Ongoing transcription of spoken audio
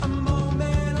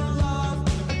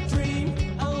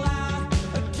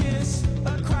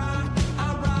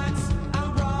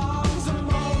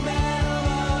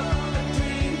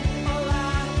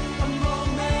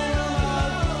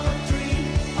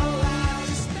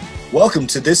Welcome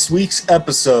to this week's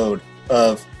episode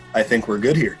of I Think We're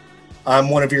Good Here. I'm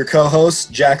one of your co-hosts,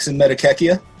 Jackson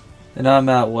Metakekia. And I'm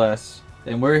Matt West.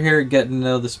 And we're here getting to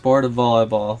know the sport of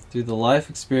volleyball through the life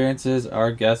experiences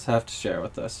our guests have to share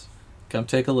with us. Come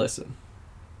take a listen.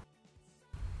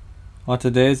 On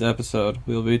today's episode,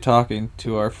 we will be talking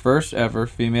to our first ever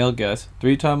female guest,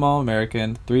 3-time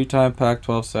All-American, 3-time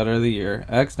Pac-12 Setter of the Year,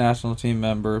 ex-national team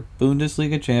member,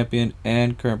 Bundesliga champion,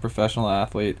 and current professional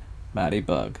athlete, Maddie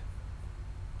Bug.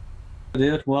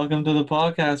 Dude, welcome to the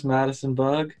podcast, Madison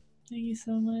Bug. Thank you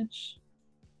so much.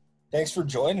 Thanks for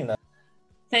joining us.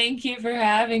 Thank you for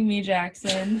having me,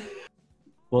 Jackson.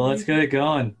 Well, let's get it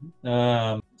going.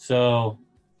 So,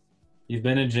 you've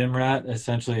been a gym rat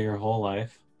essentially your whole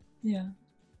life. Yeah.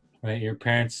 Right, your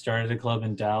parents started a club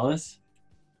in Dallas.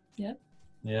 Yep.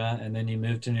 Yeah, and then you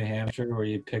moved to New Hampshire where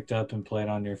you picked up and played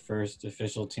on your first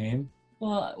official team.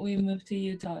 Well, we moved to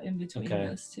Utah in between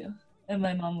those two. And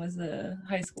my mom was a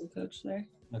high school coach there.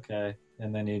 Okay,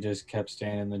 and then you just kept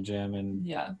staying in the gym and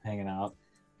hanging out.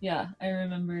 Yeah, I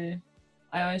remember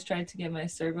I always tried to get my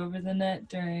serve over the net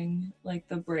during like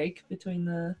the break between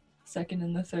the second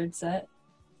and the third set.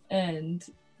 And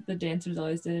the dancers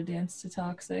always did a dance to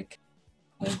Toxic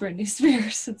by Britney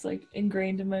Spears. It's like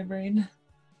ingrained in my brain.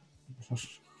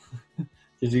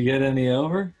 Did you get any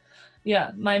over?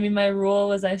 Yeah, my rule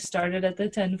was I started at the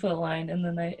 10-foot line, and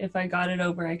then if I got it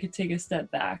over, I could take a step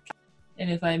back.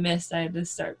 And if I missed, I had to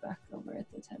start back over at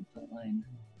the 10-foot line.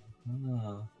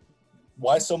 Oh.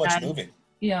 Why so much moving?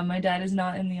 Yeah, my dad is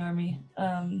not in the Army.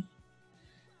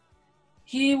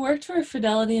 He worked for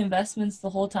Fidelity Investments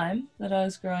the whole time that I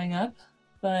was growing up,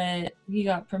 but he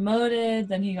got promoted,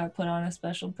 then he got put on a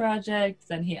special project,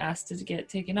 then he asked to get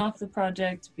taken off the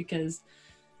project because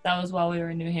that was while we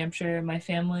were in New Hampshire. My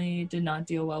family did not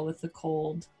deal well with the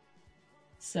cold,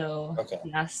 so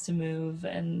he asked to move,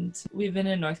 and we've been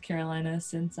in North Carolina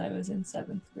since I was in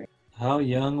 7th grade. How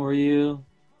young were you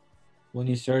when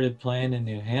you started playing in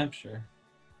New Hampshire?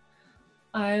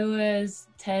 I was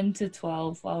 10 to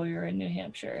 12 while we were in New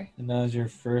Hampshire. And that was your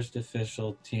first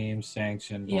official team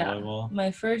sanctioned volleyball? Yeah,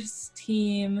 my first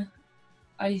team,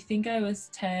 I think I was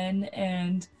 10,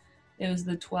 and it was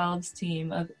the 12s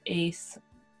team of Ace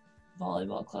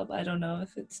Volleyball Club. I don't know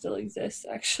if it still exists,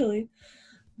 actually.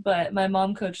 But my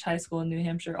mom coached high school in New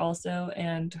Hampshire also,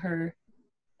 and her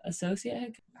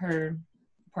associate, her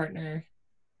partner,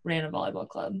 ran a volleyball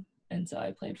club, and so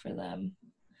I played for them.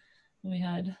 We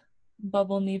had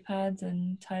bubble knee pads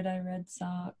and tie-dye red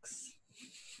socks.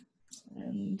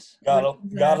 And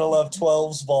gotta love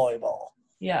 12s volleyball.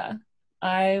 Yeah,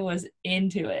 I was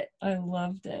into it. I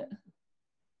loved it.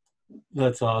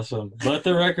 That's awesome. Let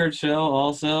the record show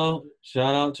also,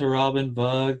 shout out to Robin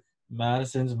Bug,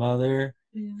 Madison's mother,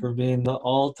 for being the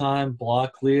all-time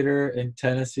block leader in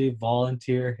Tennessee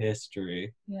volunteer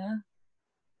history. Yeah.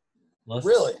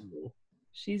 Really?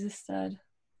 She's a stud.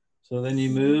 So then you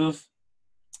move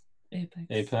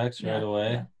Apex right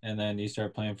away, and then you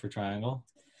start playing for Triangle?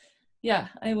 Yeah,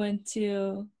 I went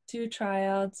to 2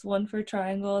 tryouts, one for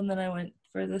Triangle, and then I went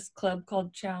for this club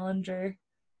called Challenger.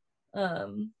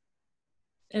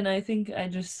 And I think I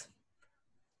just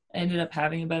ended up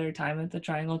having a better time at the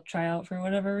Triangle tryout for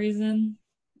whatever reason,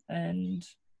 and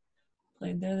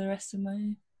played there the rest of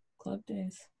my club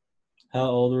days. How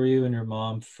old were you when your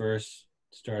mom first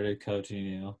started coaching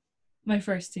you? My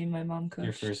first team, my mom coached.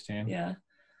 Your first team? Yeah.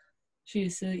 She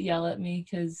used to yell at me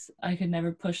because I could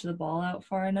never push the ball out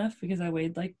far enough because I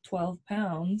weighed like 12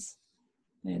 pounds.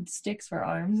 I had sticks for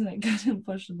arms and I couldn't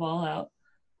push the ball out.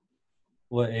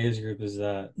 What age group is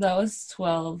that? That was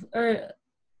 12. Or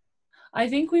I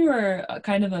think we were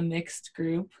kind of a mixed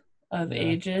group of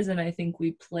ages, and I think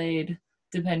we played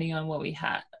depending on what we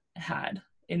had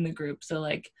in the group. So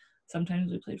like sometimes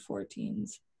we played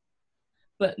 14s.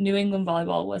 But New England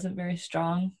volleyball wasn't very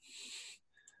strong.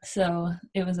 So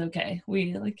it was okay.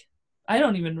 I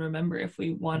don't even remember if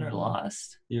we won or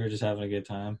lost. You were just having a good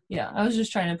time? Yeah, I was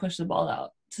just trying to push the ball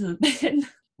out to the pin.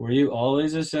 Were you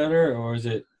always a setter, or was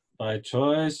it by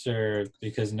choice, or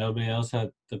because nobody else had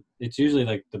it's usually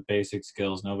like the basic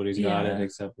skills. Nobody's got it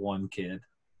except one kid.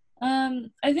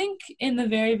 I think in the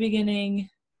very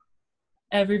beginning,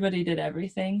 everybody did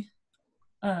everything.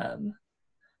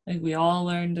 Like we all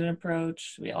learned an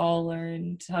approach. We all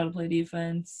learned how to play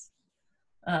defense.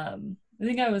 I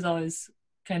think I was always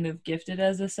kind of gifted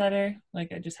as a setter.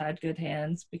 Like I just had good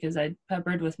hands because I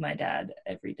peppered with my dad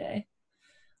every day.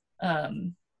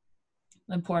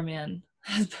 My poor man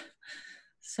has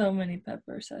so many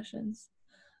pepper sessions.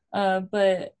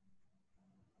 But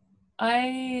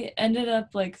I ended up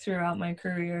like throughout my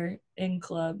career in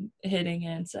club hitting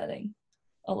and setting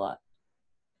a lot.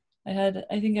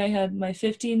 I think I had my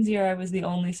 15s year, I was the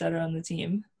only setter on the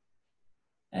team.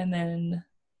 And then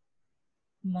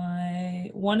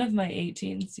one of my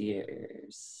 18s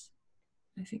years,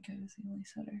 I think I was the only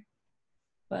setter.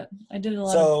 But I did a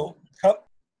lot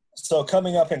So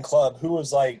coming up in club, who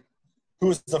was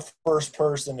the first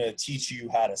person to teach you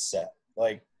how to set?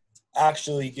 Like,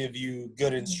 actually give you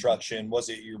good instruction? Was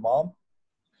it your mom?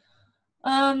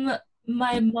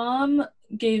 My mom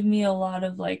gave me a lot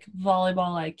of like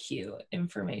volleyball IQ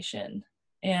information,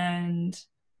 and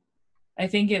I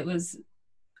think it was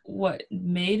what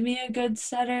made me a good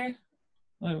setter,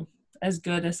 well, as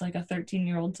good as like a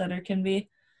 13-year-old setter can be.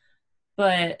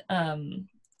 But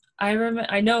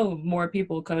I know more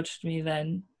people coached me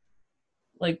than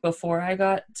like before I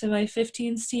got to my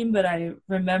 15s team, but I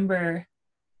remember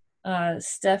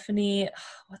Stephanie,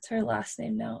 what's her last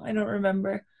name now? I don't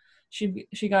remember.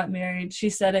 She got married. She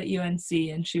said at UNC,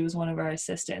 and she was one of our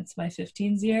assistants my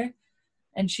 15s year,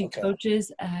 and she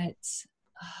coaches at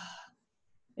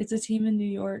it's a team in New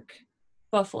York,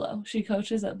 Buffalo. She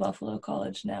coaches at Buffalo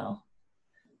College now.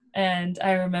 And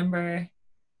I remember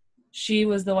she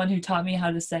was the one who taught me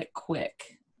how to set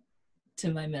quick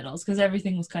to my middles because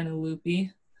everything was kind of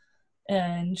loopy.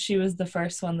 And she was the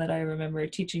first one that I remember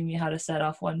teaching me how to set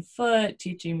off one foot,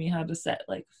 teaching me how to set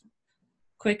like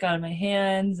quick out of my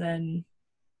hands. And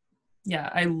yeah,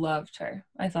 I loved her.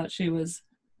 I thought she was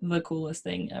the coolest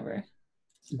thing ever.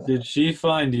 Did she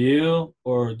find you,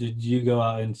 or did you go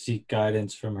out and seek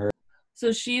guidance from her?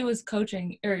 So she was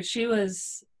coaching, or she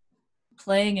was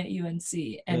playing at UNC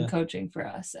and coaching for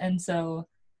us. And so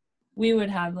we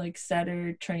would have like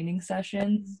setter training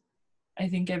sessions, I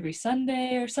think every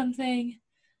Sunday or something.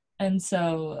 And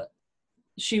so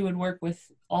she would work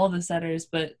with all the setters,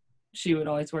 but she would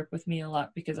always work with me a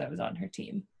lot because I was on her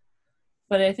team.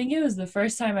 But I think it was the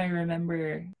first time I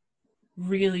remember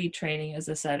really training as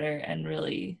a setter and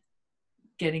really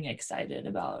getting excited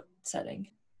about setting.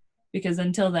 Because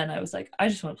until then I was like, I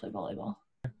just want to play volleyball.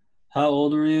 How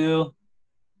old were you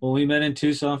when we met in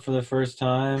Tucson for the first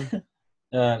time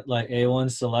at like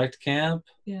A1 Select Camp?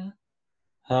 Yeah.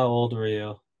 How old were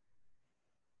you?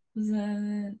 Was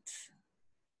that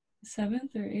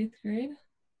 7th or 8th grade?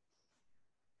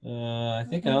 I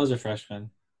think I was a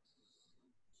freshman.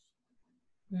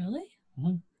 Really?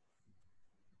 Mm-hmm.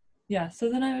 Yeah,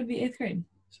 so then I would be 8th grade.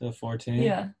 So 14?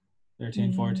 Yeah.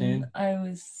 13, 14? I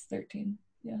was 13,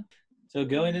 yeah. So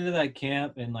going into that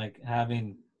camp and like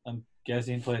having, I'm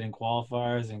guessing, played in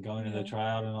qualifiers and going to the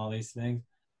tryout and all these things,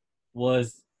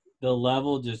 was the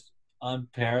level just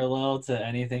unparalleled to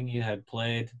anything you had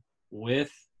played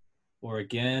with or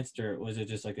against, or was it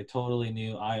just like a totally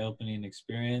new eye-opening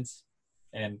experience?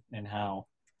 And how?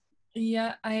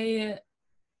 Yeah, I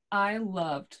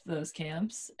loved those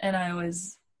camps, and I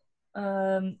was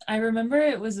I remember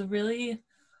it was they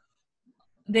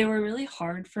were really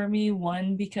hard for me,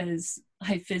 one because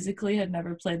I physically had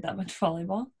never played that much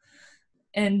volleyball,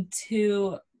 and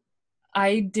two,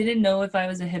 I didn't know if I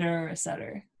was a hitter or a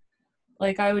setter.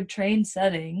 Like I would train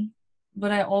setting,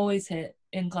 but I always hit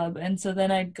in club, and so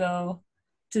then I'd go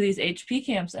to these HP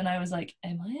camps and I was like,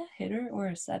 am I a hitter or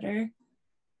a setter?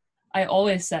 I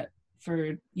always set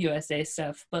for USA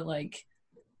stuff, but like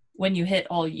when you hit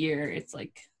all year, it's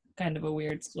like kind of a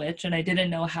weird switch, and I didn't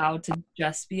know how to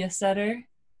just be a setter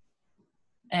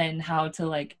and how to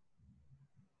like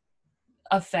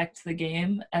affect the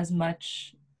game as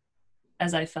much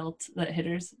as I felt that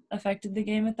hitters affected the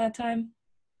game at that time.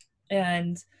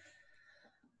 And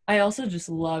I also just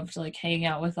loved like hanging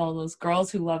out with all those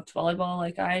girls who loved volleyball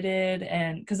like I did,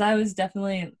 and because I was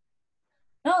definitely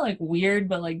not like weird,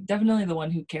 but like definitely the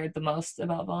one who cared the most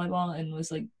about volleyball and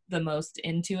was like the most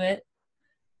into it.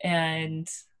 And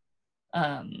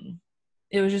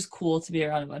it was just cool to be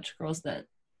around a bunch of girls that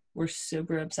were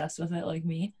super obsessed with it like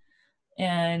me.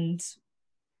 And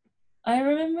I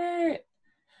remember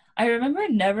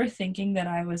never thinking that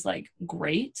I was like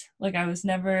great. Like I was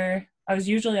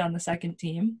usually on the second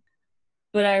team,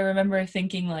 but I remember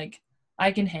thinking like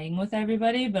I can hang with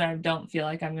everybody, but I don't feel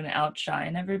like I'm going to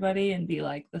outshine everybody and be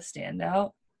like the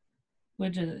standout,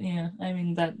 which is, I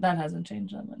mean, that hasn't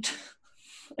changed that much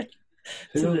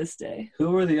to this day.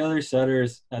 Who were the other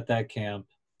setters at that camp?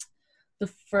 The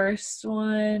first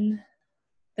one,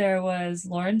 there was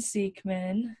Lauren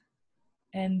Siekman,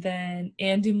 and then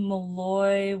Andy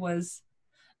Malloy was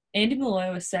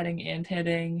setting and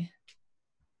hitting,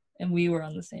 and we were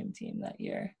on the same team that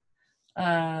year.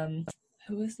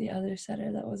 Who was the other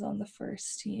setter that was on the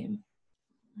first team?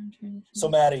 I'm trying to think. So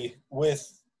Maddie,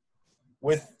 with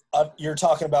you're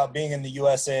talking about being in the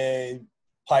USA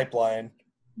pipeline.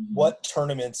 Mm-hmm. What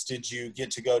tournaments did you get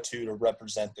to go to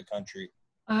represent the country?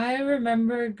 I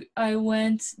remember I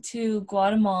went to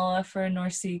Guatemala for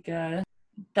NORCECA.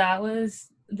 That was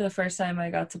the first time I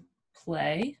got to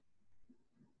play,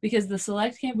 because the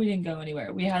select camp, we didn't go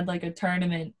anywhere. We had like a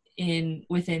tournament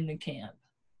within the camp.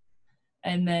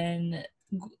 And then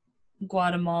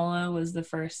Guatemala was the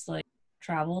first like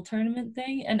travel tournament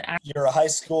thing. And You're a high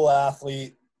school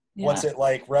athlete. yeah. What's it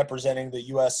like representing the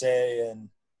USA? And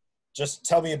just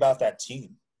tell me about that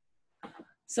team.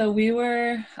 So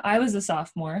I was a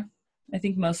sophomore. I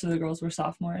think most of the girls were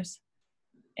sophomores.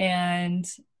 And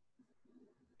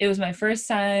it was my first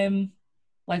time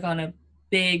like on a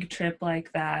big trip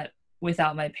like that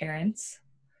without my parents.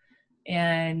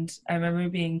 And I remember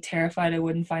being terrified I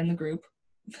wouldn't find the group.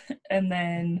 And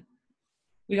then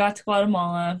we got to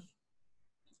Guatemala,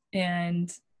 and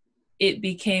it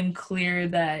became clear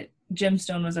that Jim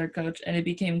Stone was our coach, and it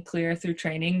became clear through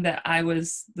training that I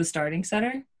was the starting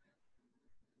setter,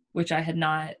 which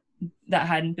that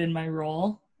hadn't been my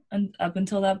role up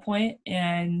until that point,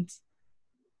 and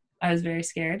I was very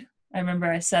scared. I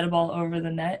remember I set a ball over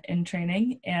the net in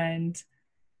training, and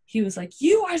he was like,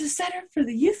 "You are the setter for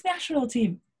the youth national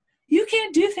team. You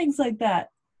can't do things like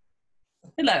that."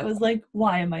 And I was like,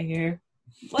 "Why am I here?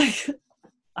 Like,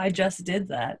 I just did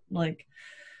that." Like,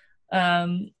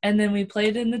 and then we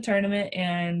played in the tournament,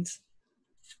 and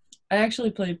I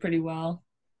actually played pretty well.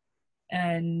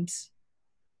 And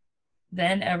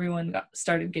then everyone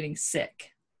started getting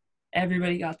sick.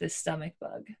 Everybody got this stomach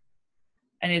bug,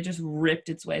 and it just ripped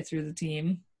its way through the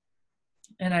team.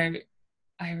 And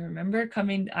I remember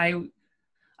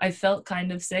I felt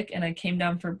kind of sick, and I came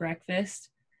down for breakfast,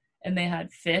 and they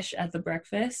had fish at the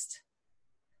breakfast,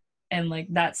 and like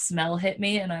that smell hit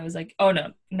me, and I was like, "Oh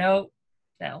no."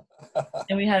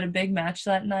 And we had a big match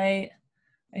that night.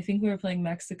 I think we were playing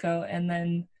Mexico, and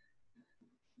then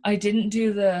I didn't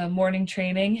do the morning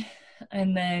training,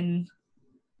 and then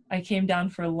I came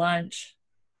down for lunch,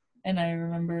 and I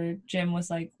remember Jim was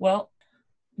like, "Well,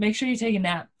 make sure you take a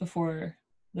nap before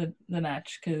the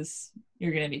match, because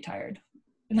you're gonna be tired."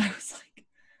 And I was like,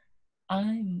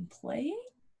 "I'm playing?"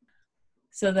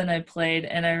 So then I played,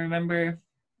 and I remember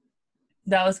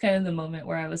that was kind of the moment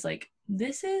where I was like,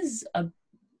 this is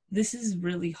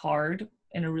really hard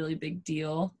and a really big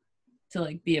deal to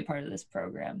like be a part of this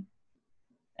program.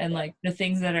 And like the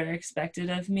things that are expected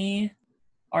of me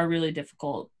are really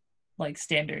difficult, like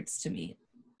standards to meet.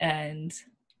 And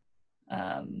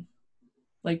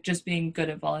like just being good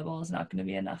at volleyball is not going to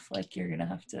be enough. Like you're going to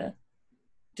have to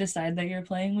decide that you're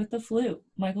playing with the flu,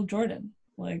 Michael Jordan.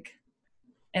 Like,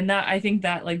 and that, I think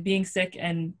that like being sick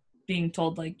and being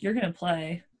told like you're going to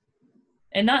play,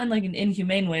 and not in like an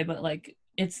inhumane way, but like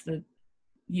it's the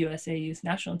USA youth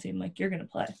national team, like you're going to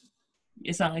play.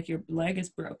 It's not like your leg is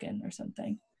broken or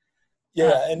something.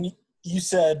 Yeah, and you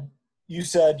said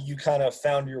you kind of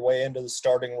found your way into the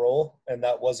starting role, and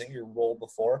that wasn't your role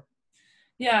before.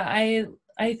 Yeah,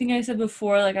 I think I said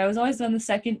before, like I was always on the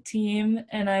second team,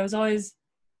 and I was always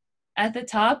at the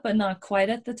top, but not quite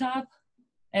at the top.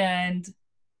 And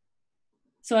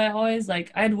so I always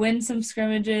like, I'd win some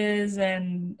scrimmages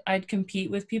and I'd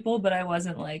compete with people, but I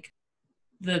wasn't like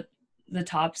the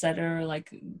top setter or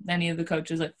like any of the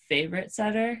coaches' like favorite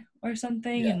setter or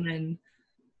something. Yeah. And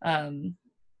then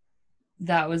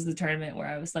that was the tournament where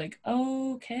I was like,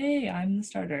 okay, I'm the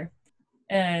starter.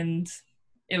 And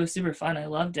it was super fun. I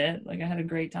loved it. Like I had a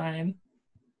great time.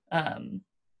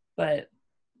 But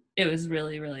it was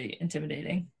really, really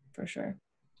intimidating for sure.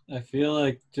 I feel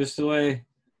like just the way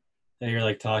that you're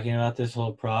like talking about this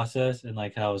whole process and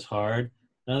like how it was hard,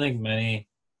 I don't think many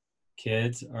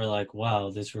kids are like,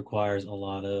 wow, this requires a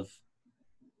lot of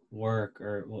work,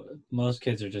 or most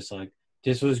kids are just like,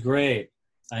 this was great,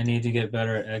 I need to get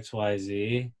better at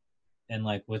XYZ. And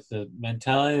like with the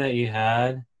mentality that you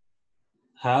had,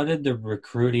 how did the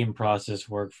recruiting process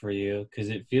work for you? Because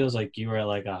it feels like you were at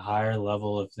like a higher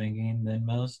level of thinking than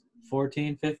most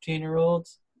 14,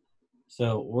 15-year-olds.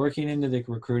 So working into the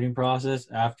recruiting process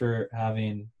after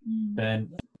having been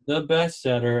the best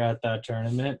setter at that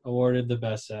tournament, awarded the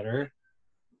best setter,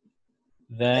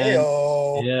 then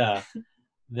Hey-o. yeah,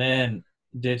 then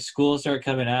did school start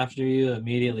coming after you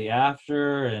immediately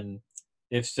after? And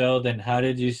if so, then how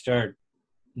did you start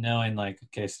knowing like,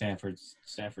 okay, Stanford's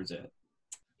it?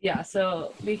 Yeah,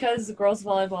 so because girls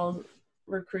volleyball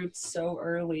recruits so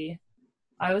early,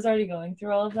 I was already going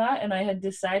through all of that, and I had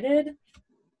decided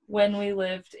when we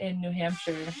lived in New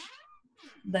Hampshire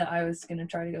that I was going to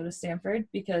try to go to Stanford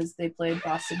because they played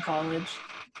Boston College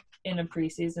in a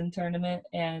preseason tournament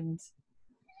and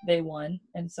they won.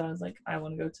 And so I was like, I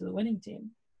want to go to the winning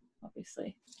team,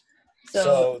 obviously.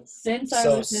 So since I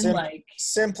was in like...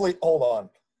 Simply, hold on.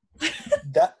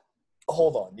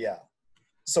 hold on, yeah.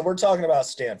 So we're talking about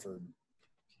Stanford.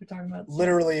 We're talking about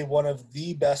Literally one of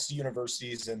the best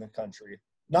universities in the country.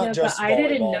 Not yeah, just but I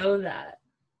didn't volleyball. know that.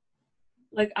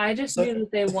 Like, I just knew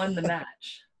that they won the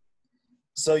match.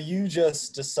 So you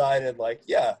just decided, like,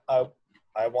 yeah,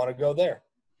 I want to go there.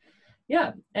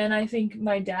 Yeah, and I think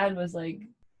my dad was like,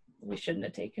 we shouldn't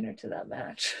have taken her to that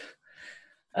match.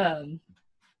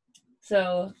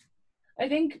 So I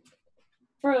think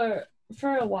for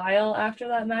a while after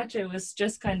that match, it was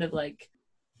just kind of like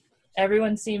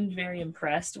everyone seemed very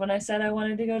impressed when I said I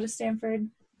wanted to go to Stanford,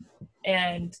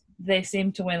 and they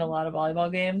seemed to win a lot of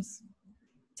volleyball games.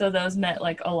 So those met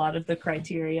like a lot of the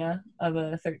criteria of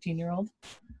a 13-year-old,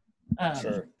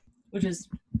 Sure. which is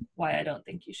why I don't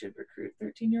think you should recruit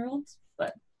 13-year-olds.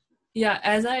 But yeah,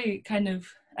 as I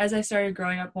started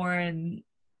growing up more and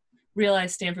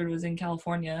realized Stanford was in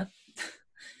California,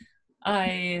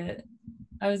 I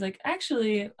was like,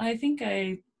 actually, I think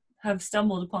I have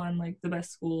stumbled upon like the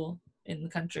best school in the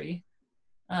country.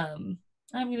 I'm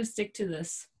gonna stick to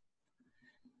this.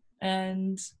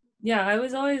 And yeah, I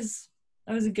was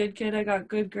a good kid. I got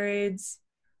good grades.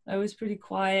 I was pretty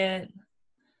quiet.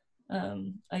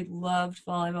 I loved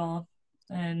volleyball,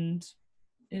 and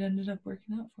it ended up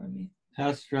working out for me.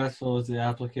 How stressful was the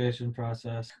application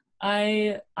process?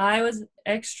 I was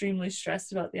extremely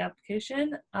stressed about the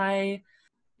application.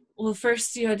 Well,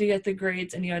 first you had to get the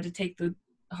grades and you had to take the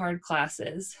hard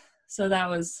classes. So that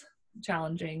was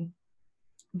challenging.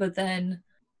 But then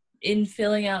in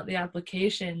filling out the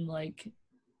application, like,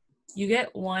 you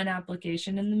get one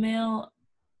application in the mail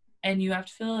and you have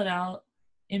to fill it out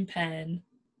in pen.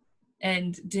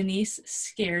 And Denise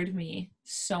scared me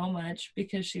so much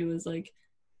because she was like,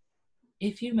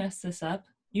 if you mess this up,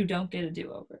 you don't get a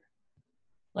do-over.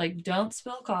 Like, don't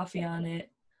spill coffee on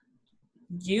it.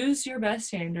 Use your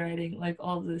best handwriting, like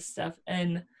all this stuff.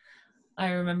 And I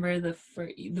remember the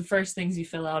first things you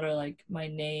fill out are like my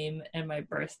name and my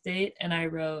birth date. And I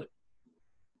wrote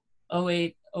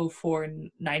 08, 04,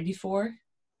 94.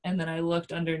 And then I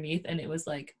looked underneath and it was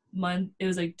like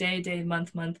day,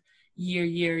 month,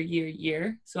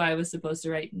 year. So I was supposed to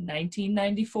write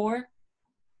 1994.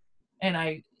 And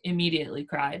I immediately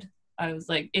cried. I was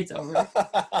like, it's over.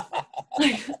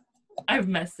 Like, I've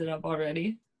messed it up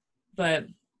already. But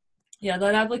yeah,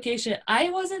 that application, I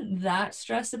wasn't that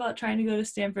stressed about trying to go to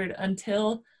Stanford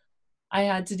until I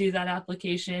had to do that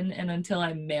application and until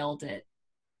I mailed it.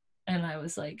 And I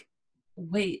was like,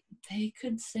 wait, they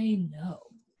could say no.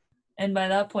 And by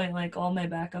that point, like, all my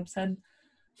backups had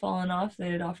fallen off.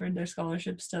 They had offered their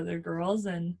scholarships to other girls,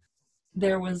 and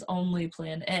there was only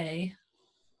plan A,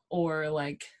 or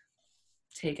like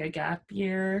take a gap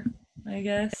year, I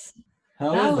guess.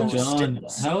 How was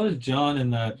John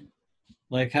in that?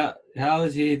 Like, how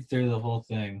is he through the whole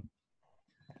thing?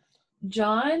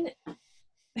 John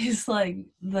is like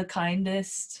the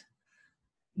kindest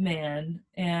man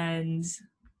and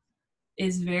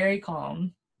is very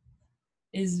calm,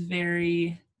 is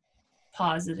very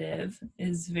positive,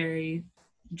 is very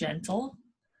gentle,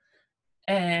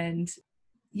 and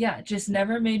yeah, just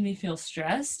never made me feel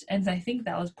stressed. And I think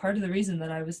that was part of the reason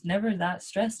that I was never that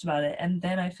stressed about it. And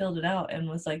then I filled it out and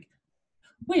was like,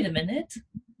 wait a minute,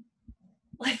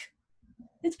 like,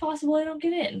 it's possible I don't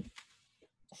get in.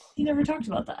 He never talked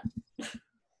about that.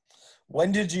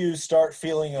 When did you start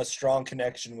feeling a strong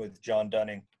connection with John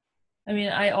Dunning? I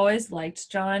mean, I always liked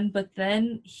John, but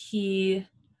then he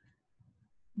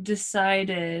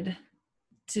decided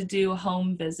to do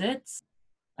home visits,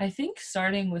 I think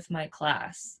starting with my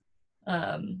class.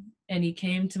 And he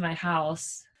came to my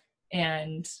house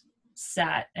and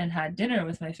sat and had dinner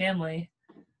with my family.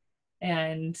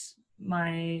 And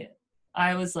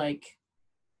I was like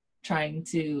trying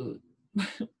to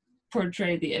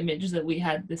portray the image that we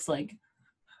had this like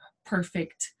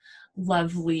perfect,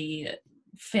 lovely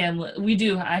family.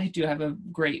 I do have a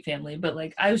great family, but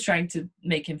like I was trying to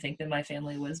make him think that my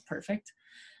family was perfect.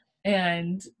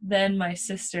 And then my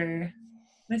sister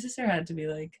had to be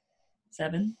like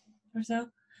 7 or so.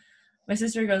 My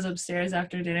sister goes upstairs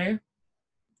after dinner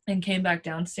and came back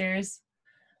downstairs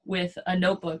with a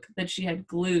notebook that she had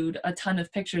glued a ton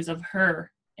of pictures of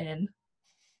her in.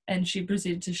 And she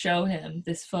proceeded to show him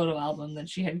this photo album that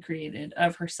she had created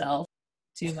of herself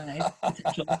to my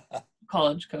potential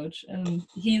college coach. And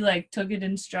he like took it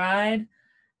in stride.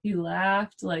 He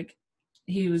laughed, like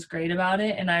he was great about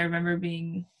it. And I remember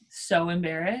being so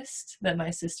embarrassed that my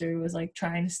sister was like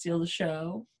trying to steal the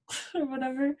show or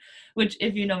whatever, which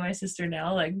if you know my sister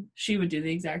now, like she would do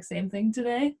the exact same thing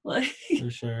today. Like, for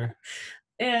sure.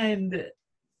 And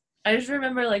I just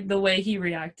remember like the way he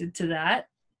reacted to that.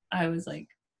 I was like,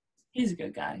 he's a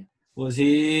good guy. Was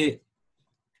he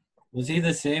Was he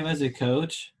the same as a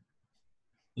coach?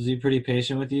 Was he pretty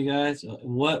patient with you guys?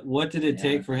 What did it Yeah.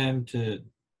 take for him to,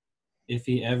 if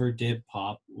he ever did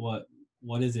pop, what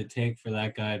does it take for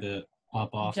that guy to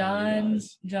pop off on you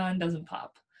guys? John doesn't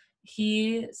pop.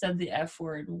 He said the F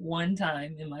word one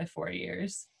time in my 4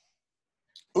 years.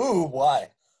 Ooh, why?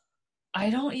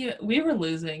 We were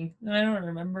losing, and I don't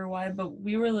remember why, but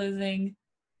we were losing,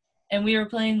 and we were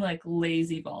playing like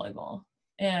lazy volleyball,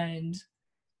 and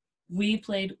we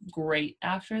played great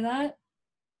after that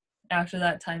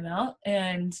timeout,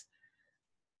 and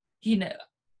he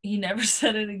never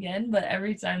said it again, but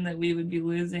every time that we would be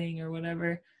losing or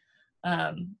whatever,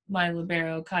 my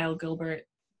libero, Kyle Gilbert,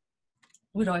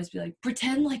 would always be like,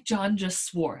 pretend like John just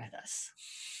swore at us.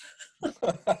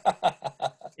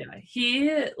 Yeah, he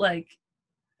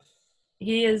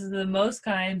is the most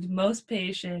kind, most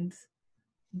patient,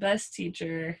 best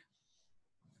teacher.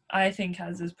 I think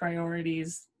has his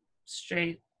priorities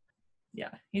straight.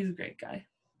 Yeah, he's a great guy.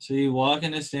 So you walk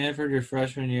into Stanford your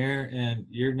freshman year, and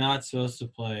you're not supposed to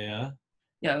play, yeah?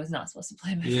 Yeah, I was not supposed to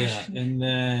play my Yeah, freshman year. and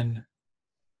then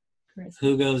Carissa.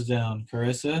 who goes down?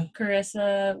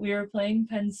 Carissa? We were playing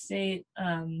Penn State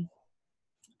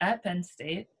at Penn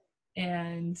State,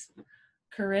 and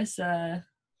Carissa,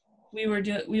 we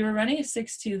were running a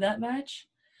 6-2 that match.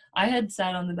 I had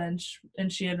sat on the bench,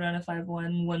 and she had run a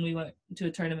 5-1 when we went to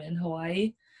a tournament in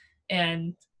Hawaii,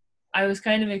 and I was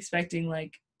kind of expecting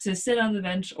like to sit on the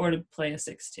bench or to play a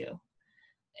 6-2.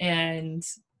 And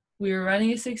we were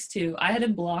running a 6-2. I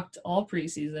hadn't blocked all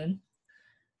preseason.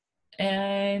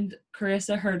 And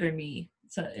Carissa hurt her knee.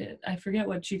 So I forget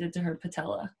what she did to her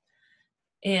patella.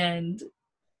 And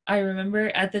I remember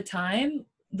at the time,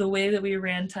 the way that we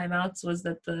ran timeouts was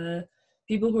that the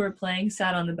people who were playing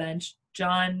sat on the bench.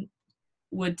 John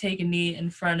would take a knee in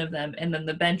front of them, and then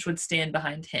the bench would stand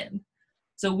behind him.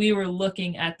 So we were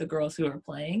looking at the girls who were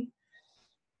playing.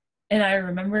 And I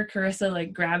remember Carissa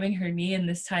like grabbing her knee in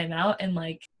this timeout and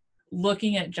like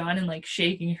looking at John and like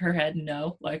shaking her head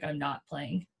no, like I'm not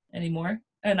playing anymore.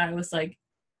 And I was like,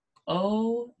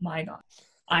 oh my God,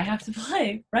 I have to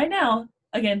play right now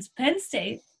against Penn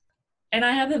State, and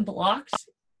I haven't blocked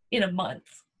in a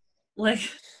month. Like,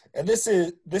 and this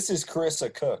is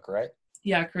Carissa Cook, right?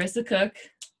 Yeah, Carissa Cook.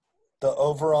 The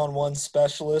over-on-one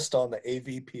specialist on the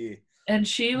AVP. And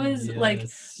she was like,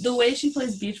 the way she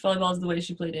plays beach volleyball is the way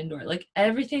she played indoor. Like,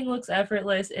 everything looks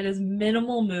effortless. It is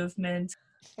minimal movement.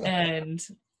 And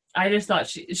I just thought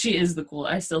she is the cool.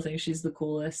 I still think she's the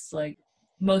coolest, like,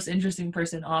 most interesting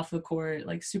person off the court,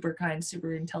 like, super kind,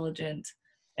 super intelligent,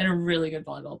 and a really good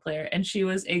volleyball player. And she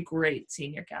was a great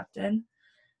senior captain.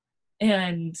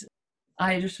 And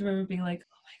I just remember being like,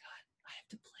 oh my God, I have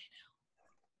to play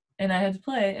now. And I had to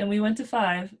play, and we went to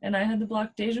 5, and I had to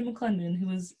block Deja McClendon, who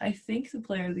was, I think, the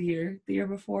player of the year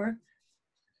before.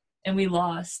 And we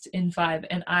lost in 5.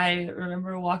 And I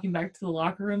remember walking back to the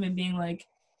locker room and being like,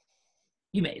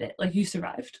 you made it. Like, you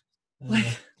survived.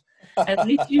 Like, at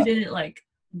least you didn't, like,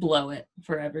 blow it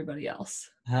for everybody else.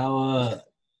 How,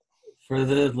 for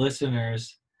the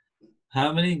listeners,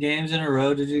 how many games in a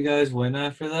row did you guys win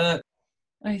after that?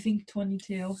 I think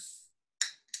 22.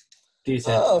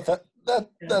 Decent. Oh,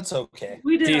 that's okay.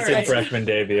 We did decent right. freshman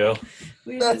debut.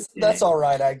 That's all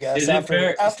right, I guess. Is it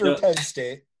fair? After Penn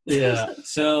State. Yeah.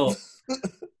 So,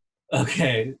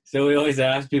 okay. So we always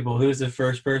ask people, who's the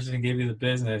first person to give you the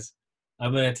business?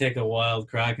 I'm going to take a wild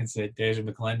crack and say Deja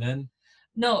McClendon.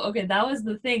 No, okay, that was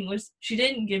the thing, was she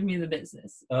didn't give me the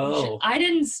business. Oh. I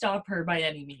didn't stop her by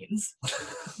any means.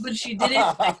 But she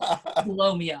didn't like,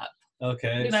 blow me up.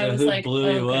 Okay, And so I was who like,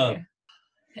 blew you up?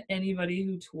 Anybody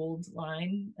who told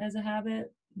line as a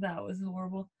habit, that was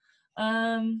horrible.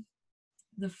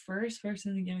 The first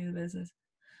person to give me the business.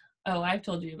 Oh, I've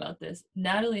told you about this.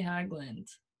 Natalie Hagland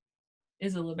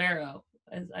is a libero,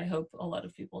 as I hope a lot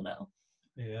of people know.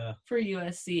 Yeah. For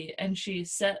USC, and she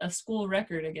set a school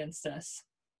record against us.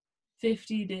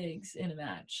 50 digs in a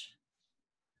match.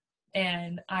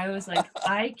 And I was like,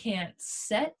 I can't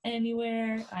set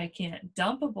anywhere. I can't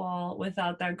dump a ball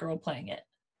without that girl playing it.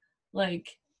 Like,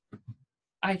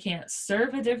 I can't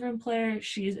serve a different player.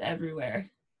 She's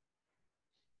everywhere.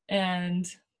 And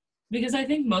because I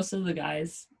think most of the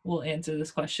guys will answer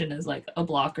this question as like a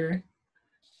blocker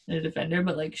and a defender,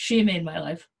 but like she made my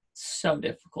life so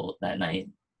difficult that night.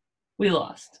 We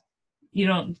lost. You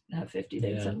don't have 50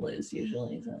 digs and lose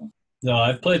usually. So. No,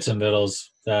 I've played some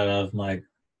middles that have like,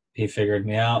 he figured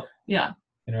me out. Yeah.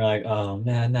 And you're like, oh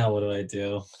man, now what do I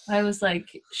do? I was like,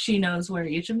 she knows where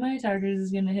each of my attackers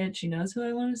is going to hit. She knows who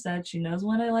I want to set. She knows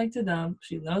when I like to dump.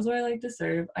 She knows where I like to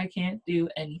serve. I can't do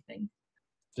anything.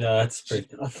 Yeah, that's pretty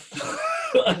tough.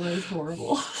 It was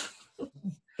horrible.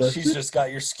 She's just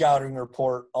got your scouting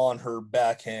report on her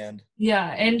backhand.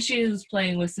 Yeah, and she was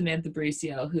playing with Samantha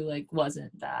Bricio, who like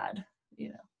wasn't bad, you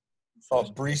know. Oh,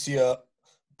 So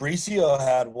Bricio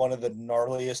had one of the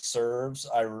gnarliest serves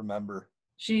I remember.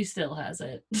 she still has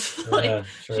it. Like Yeah,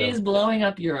 true. she's blowing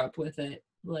up Europe with it.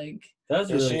 Like That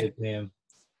was a Is really she? good team.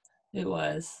 it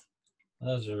was.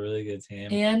 That was a really good team.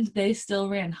 And they still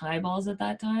ran high balls at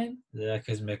that time. Yeah,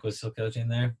 because Mick was still coaching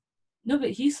there. No, but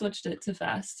he switched it to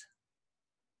fast.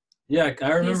 Yeah,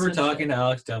 I remember switched talking it. to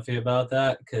Alex Dunphy about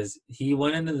that because he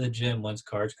went into the gym once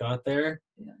Karch got there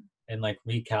Yeah. and like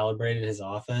recalibrated his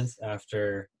offense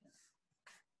after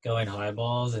going high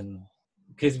balls. And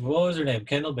because what was her name?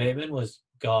 Kendall Bateman was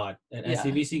God, an Yeah.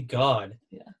 SCBC God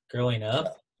Yeah. growing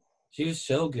up. She was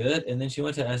so good. And then she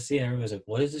went to SC and everybody was like,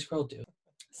 what does this girl do?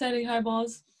 Setting high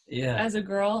balls Yeah, as a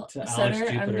girl To Alex setter,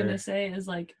 I'm Jupiter. gonna say is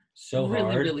like so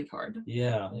really, hard. really hard.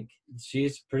 Yeah, Like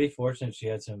she's pretty fortunate she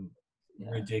had some yeah.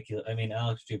 ridiculous. I mean,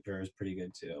 Alex Jupiter was pretty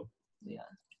good too. Yeah.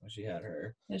 When she had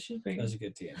her. Yeah, she's pretty That was good. a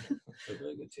good team. It was a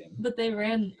really good team. But they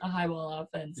ran a high ball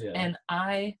offense Yeah. and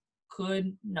I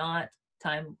could not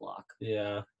time a block.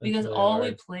 Yeah. that's Because really all we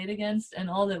hard. played against and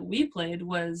all that we played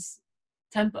was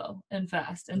tempo and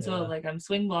fast. And so Yeah. like I'm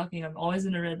swing blocking, I'm always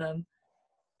in a rhythm.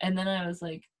 And then I was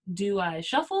like, do I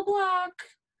shuffle block?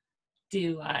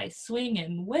 Do I swing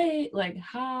and wait? Like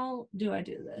how do I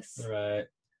do this? Right.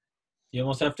 You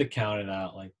almost have to count it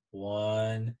out like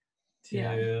 1, 2,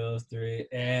 Yeah. 3,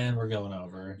 and we're going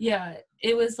over. Yeah,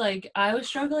 it was like I was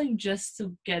struggling just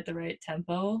to get the right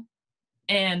tempo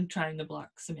and trying to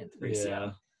block Samantha Bricio.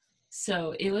 Yeah.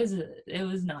 So it was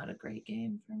not a great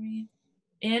game for me.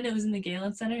 And it was in the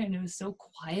Galen Center and it was so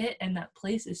quiet and that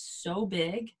place is so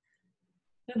big.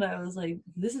 And I was like,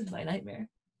 this is my nightmare.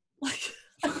 Like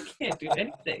I can't do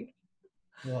anything.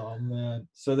 Oh man.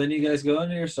 So then you guys go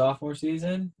into your sophomore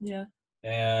season, Yeah.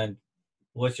 and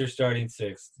what's your starting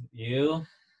sixth? You?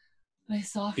 My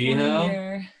sophomore Behow?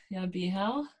 year. Yeah,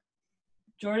 Behow.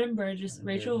 Jordan Burgess, Jordan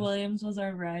Rachel Burgess. Williams was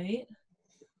our right.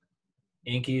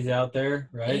 Inky's out there,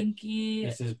 right? Inky,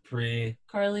 This is pre.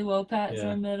 Carly Wopat's Yeah.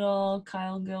 our middle,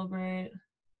 Kyle Gilbert.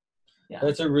 Yeah.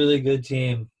 That's a really good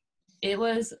team. It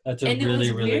was That's a and really, it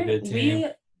was really weird. good team.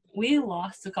 We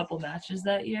lost a couple matches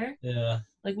that year. Yeah.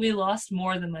 Like we lost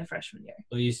more than my freshman year.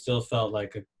 But you still felt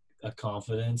like a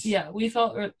confidence. Yeah, we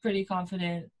felt pretty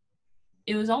confident.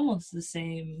 It was almost the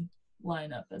same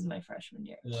lineup as my freshman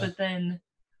year. Yeah. But then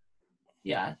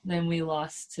then we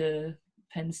lost to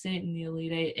Penn State in the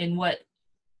Elite Eight in what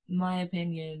my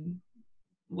opinion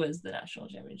was the national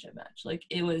championship match. Like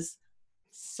it was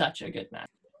such a good match.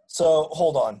 So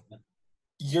hold on.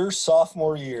 Your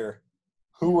sophomore year,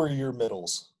 who were your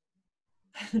middles?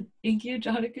 Inky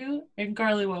Joniku and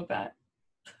Carly Wopat.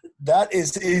 That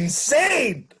is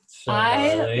insane. So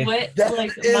gnarly. That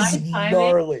like is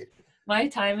gnarly. my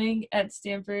timing at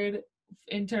Stanford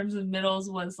in terms of middles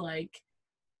was like,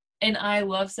 and I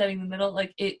love setting the middle,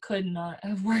 like it could not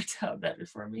have worked out better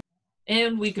for me.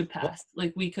 And we could pass.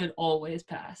 Like we could always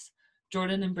pass.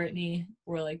 Jordan and Brittany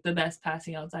were like the best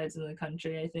passing outsides in the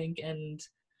country, I think, and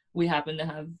we happen to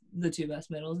have the two best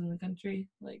middles in the country.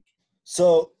 Like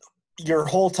So your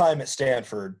whole time at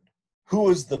Stanford, who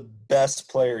was the best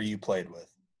player you played with?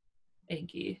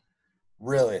 Inky.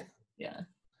 Really? Yeah.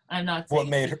 I'm not What saying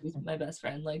made she was my best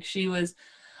friend. Like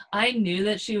I knew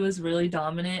that she was really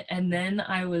dominant. And then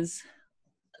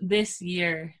this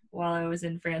year while I was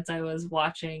in France, I was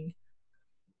watching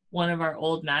one of our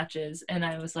old matches and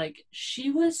I was like, she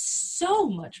was so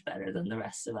much better than the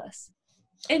rest of us.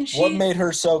 And What made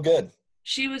her so good?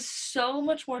 she was so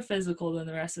much more physical than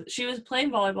the rest of she was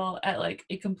playing volleyball at like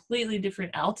a completely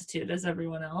different altitude as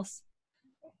everyone else.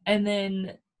 And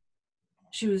then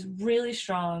she was really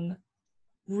strong,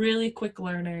 really quick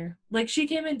learner. Like she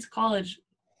came into college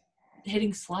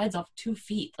hitting slides off 2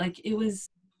 feet. Like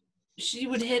she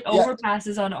would hit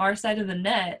overpasses on our side of the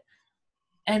net.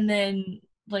 And then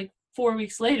like 4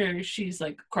 weeks later, she's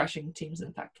like crushing teams in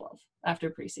the Pac-12 after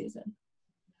preseason.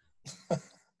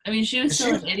 I mean, she was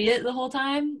still an idiot the whole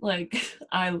time. Like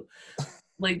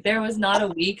there was not a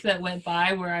week that went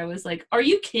by where I was like, are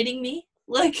you kidding me?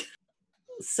 Like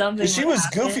something. She was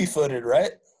goofy footed,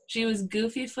 right? She was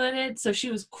goofy footed, so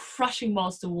she was crushing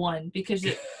balls to one because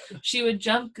she would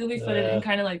jump goofy footed and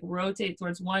kind of like rotate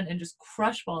towards one and just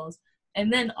crush balls.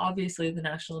 And then obviously the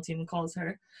national team calls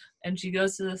her and she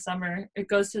goes to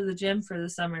the gym for the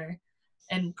summer,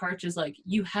 and Karch is like,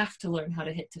 you have to learn how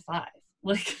to hit to 5.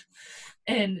 Like,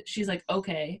 and she's like,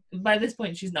 okay. By this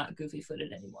point, she's not goofy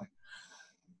footed anymore.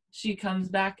 She comes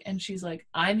back and she's like,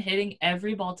 I'm hitting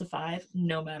every ball to 5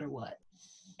 no matter what.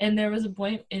 And there was a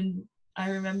point I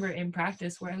remember in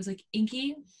practice where I was like,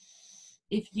 Inky,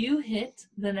 if you hit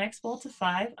the next ball to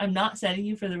 5, I'm not setting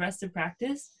you for the rest of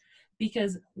practice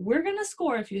because we're going to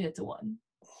score if you hit to 1.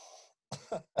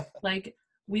 Like,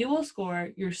 we will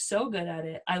score. You're so good at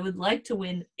it. I would like to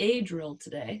win a drill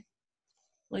today.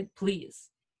 Like, please.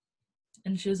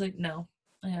 And she was like, no,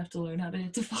 I have to learn how to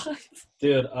hit to 5.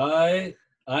 Dude, I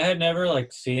had never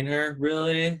like seen her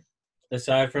really,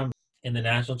 aside from in the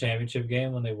national championship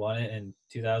game when they won it in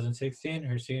 2016,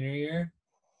 her senior year,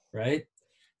 right?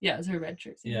 Yeah, it was her red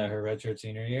shirt. Yeah, her redshirt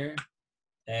senior year.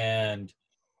 And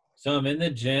so I'm in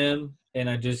the gym and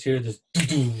I just hear this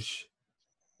doosh,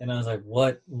 and I was like,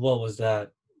 what was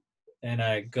that? And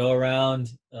I go around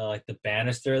like the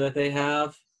banister that they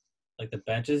have, like the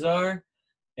benches are,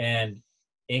 and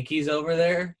Inky's over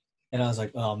there. And I was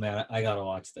like, oh man, I gotta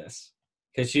watch this.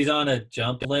 Because she's on a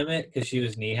jump limit because she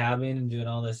was kneehabbing and doing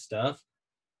all this stuff.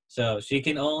 So she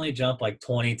can only jump like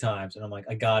 20 times. And I'm like,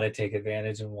 I gotta take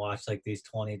advantage and watch like these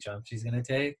 20 jumps she's gonna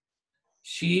take.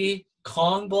 She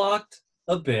Kong blocked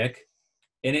a Bic,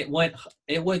 and it went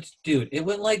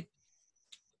like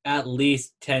at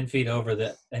least 10 feet over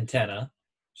the antenna.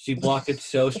 She blocked it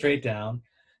so straight down.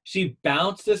 She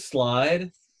bounced a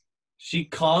slide. She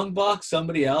Kong blocked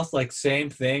somebody else, like same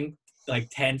thing, like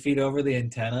 10 feet over the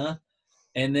antenna.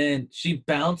 And then she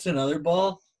bounced another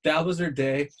ball. That was her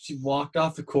day. She walked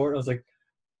off the court. I was like,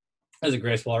 that was the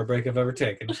greatest water break I've ever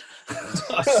taken.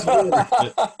 I swear.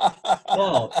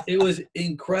 Oh, it was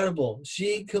incredible.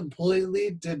 She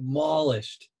completely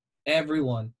demolished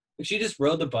everyone. She just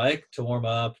rode the bike to warm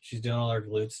up. She's doing all her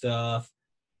glute stuff.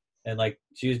 And, like,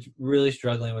 she was really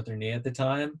struggling with her knee at the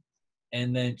time.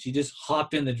 And then she just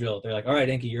hopped in the drill. They're like, all right,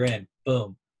 Inky, you're in.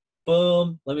 Boom.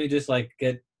 Boom. Let me just, like,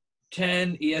 get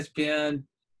 10 ESPN,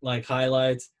 like,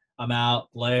 highlights. I'm out.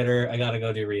 Later. I got to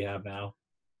go do rehab now.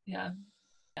 Yeah.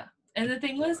 Yeah. And the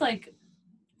thing was, like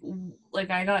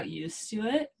I got used to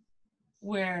it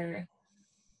where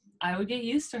I would get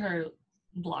used to her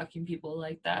blocking people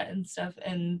like that and stuff.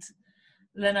 And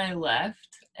then I left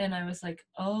and I was like,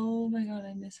 oh my God,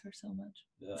 I miss her so much.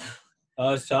 Yeah.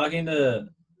 I was talking to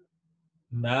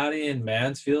Maddie in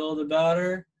Mansfield about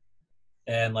her.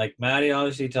 And, like, Maddie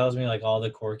obviously tells me, like, all the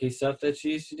quirky stuff that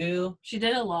she used to do. She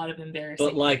did a lot of embarrassing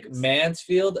But, like, things.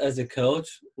 Mansfield as a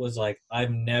coach was, like, I've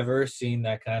never seen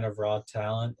that kind of raw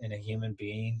talent in a human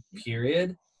being,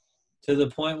 period. To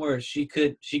the point where she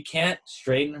can't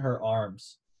straighten her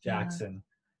arms, Jackson.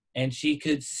 Yeah. And she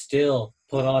could still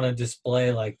put on a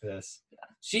display like this. Yeah.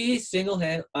 She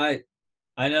single-handed, I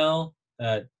know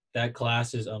that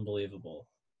class is unbelievable.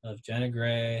 Of Jenna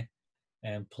Gray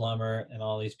and Plummer and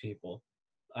all these people.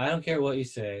 I don't care what you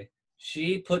say.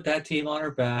 She put that team on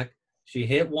her back. She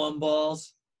hit 1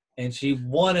 balls, and she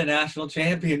won a national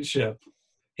championship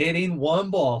hitting 1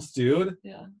 balls, dude.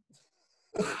 Yeah.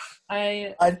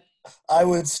 I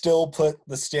would still put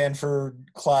the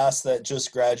Stanford class that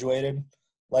just graduated,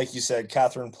 like you said,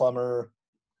 Catherine Plummer,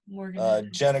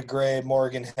 Jenna Gray,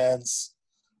 Morgan Hentz,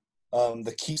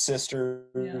 the Keep sisters.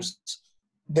 Yeah.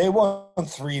 They won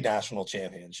 3 national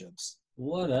championships.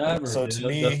 Whatever. So dude. to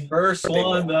me, the first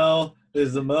one though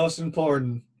is the most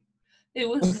important. It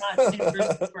was not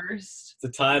Stanford's first. It's a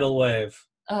tidal wave.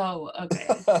 Oh,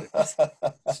 okay.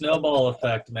 Snowball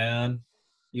effect, man.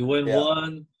 You win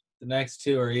 1, the next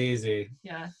 2 are easy.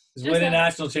 Yeah. Because winning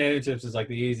national championships is like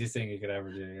the easiest thing you could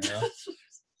ever do, you know?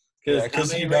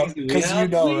 Because you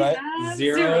know, right?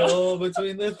 0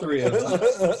 between the 3 of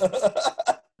us.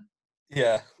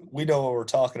 Yeah, we know what we're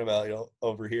talking about,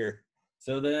 over here.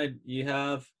 So then you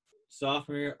have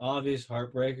sophomore year, obvious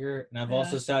heartbreaker. And I've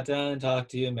also sat down and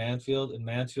talked to you in Mansfield. And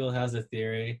Mansfield has a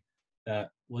theory that,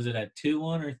 was it at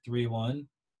 2-1 or 3-1?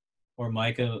 Or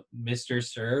Micah missed her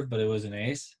serve, but it was an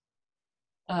ace?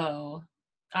 Oh,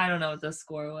 I don't know what the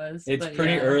score was. It's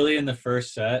pretty early in the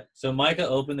first set. So Micah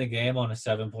opened the game on a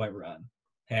 7-point run.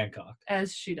 Hancock.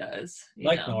 As she does.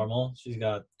 Like normal. She's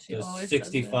got the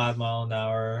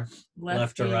 65-mile-an-hour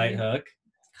left to right hook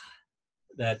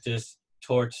that just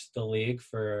torched the league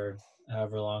for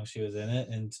however long she was in it.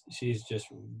 And she's just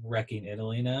wrecking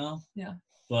Italy now. Yeah.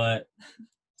 But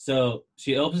so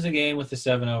she opens the game with a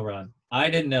 7-0 run. I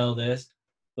didn't know this,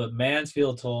 but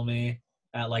Mansfield told me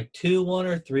at like 2-1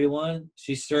 or 3-1,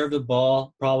 she served a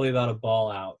ball, probably about a ball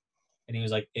out. And he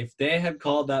was like, if they had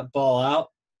called that ball out,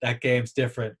 that game's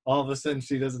different. All of a sudden,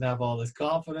 she doesn't have all this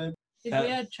confidence. If we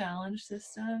had challenge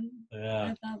system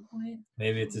at that point.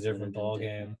 Maybe it's a different ball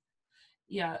game.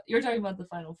 Yeah, you're talking about the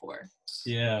Final Four.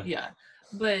 Yeah. Yeah,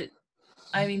 but,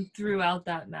 I mean, throughout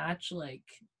that match, like,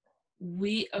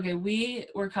 we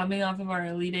were coming off of our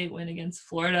Elite Eight win against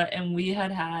Florida, and we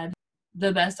had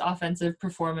the best offensive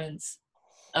performance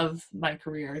of my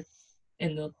career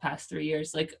in the past 3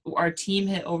 years. Like our team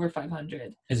hit over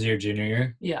 500. Is your junior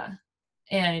year? Yeah.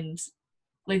 And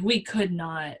like we could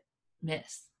not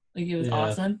miss. Like it was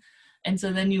awesome. And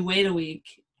so then you wait a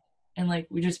week and like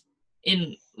we just,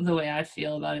 in the way I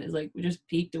feel about it is like we just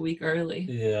peaked a week early.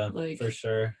 Yeah, like for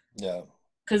sure. Yeah.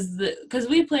 Because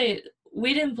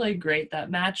we didn't play great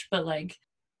that match, but like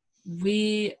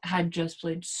we had just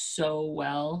played so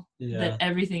well that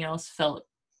everything else felt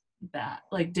bad,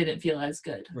 like didn't feel as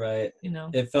good. Right. You know?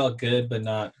 It felt good, but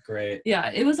not great. Yeah,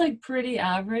 it was like pretty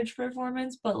average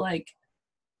performance, but like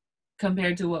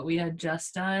compared to what we had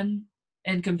just done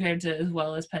and compared to as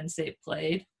well as Penn State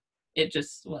played, it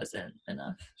just wasn't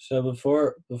enough. So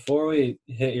before we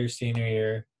hit your senior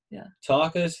year,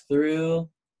 talk us through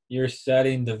your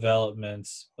setting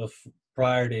developments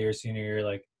prior to your senior year.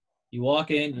 Like you walk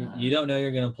in, you don't know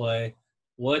you're going to play.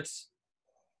 What's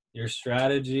your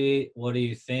strategy? What are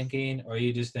you thinking? Or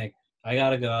you just think, I got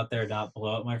to go out there and not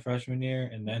blow up my freshman year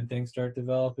and then things start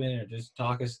developing? Or just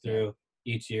talk us through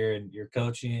each year and your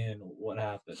coaching and what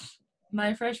happened.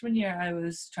 My freshman year, I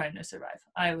was trying to survive.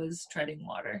 I was treading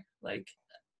water.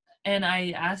 And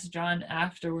I asked John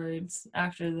afterwards,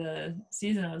 after the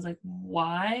season, I was like,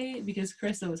 why? Because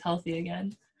Carissa was healthy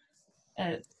again.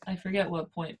 At, I forget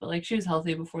what point, but like she was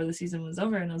healthy before the season was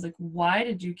over. And I was like, why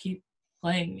did you keep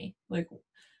playing me? Like,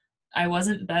 I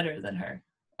wasn't better than her.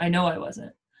 I know I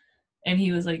wasn't. And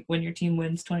he was like, when your team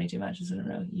wins 22 matches in a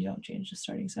row, you don't change the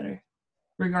starting center,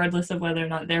 regardless of whether or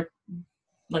not they're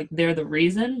the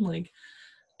reason.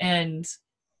 And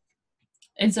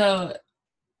so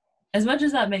as much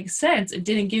as that makes sense, it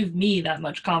didn't give me that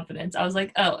much confidence. I was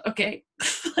like, oh, okay.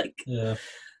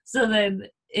 So then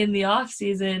in the off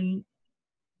season,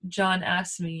 John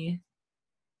asked me,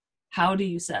 how do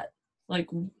you set? Like,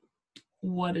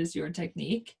 what is your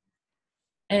technique?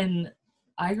 And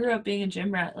I grew up being a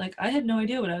gym rat. Like, I had no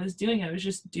idea what I was doing. I was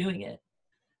just doing it.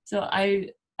 So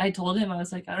I told him, I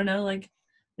was like, I don't know, like,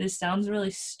 this sounds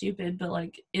really stupid, but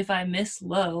like if I miss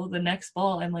low, the next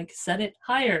ball, I'm like, set it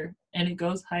higher and it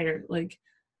goes higher. Like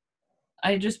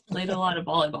I just played a lot of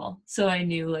volleyball. So I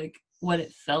knew like what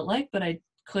it felt like, but I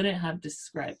couldn't have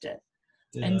described it.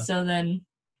 Yeah. And so then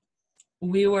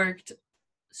we worked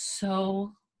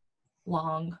so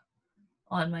long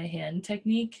on my hand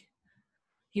technique.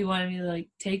 He wanted me to like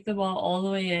take the ball all the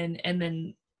way in and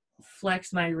then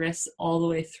flex my wrists all the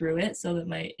way through it so that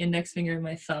my index finger and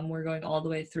my thumb were going all the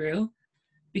way through,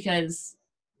 because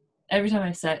every time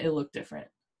I set, it looked different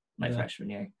my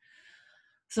freshman year.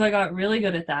 So I got really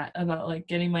good at that, about like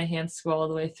getting my hands to go all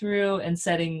the way through and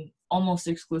setting almost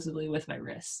exclusively with my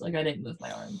wrists. Like I didn't move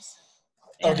my arms.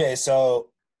 Okay,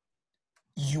 so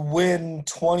you win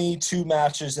 22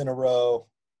 matches in a row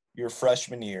your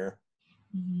freshman year.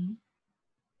 Mm-hmm.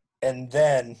 And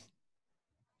then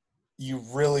you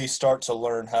really start to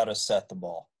learn how to set the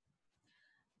ball.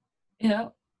 Yeah.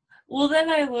 Well, then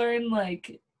I learned,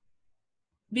 like,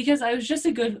 because I was just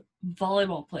a good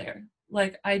volleyball player.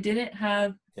 Like, I didn't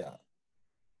have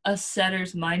a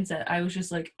setter's mindset. I was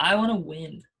just like, I want to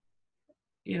win,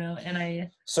 you know, and I...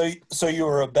 So you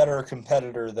were a better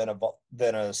competitor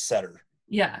than a setter.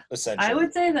 Yeah. Essentially. I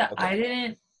would say that I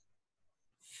didn't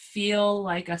feel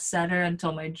like a setter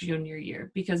until my junior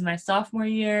year, because my sophomore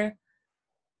year,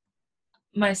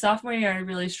 I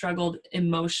really struggled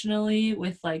emotionally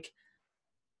with like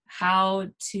how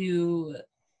to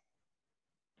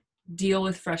deal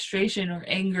with frustration or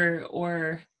anger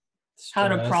or stress.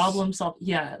 How to problem solve.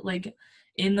 Yeah, like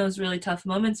in those really tough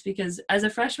moments, because as a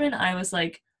freshman, I was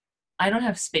like, I don't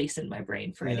have space in my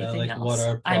brain for anything like, else. What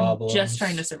are problems? I'm just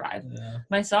trying to survive. Yeah.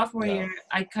 My sophomore year,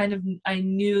 I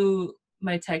knew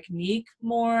my technique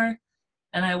more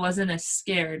and I wasn't as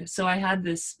scared. So I had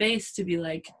this space to be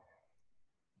like,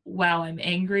 wow, I'm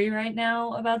angry right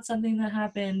now about something that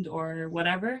happened or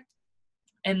whatever.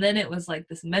 And then it was like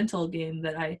this mental game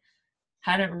that I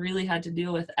hadn't really had to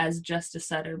deal with as just a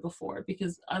setter before,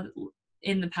 because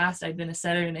in the past I'd been a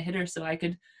setter and a hitter, so I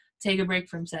could take a break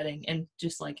from setting and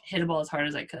just like hit a ball as hard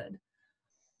as I could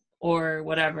or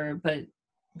whatever. But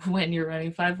when you're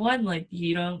running 5-1, like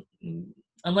you don't,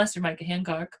 unless you're Micah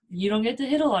Hancock, you don't get to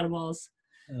hit a lot of balls.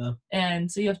 Yeah.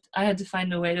 And so I had to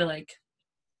find a way to like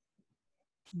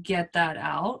get that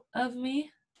out of me,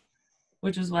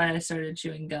 which is why I started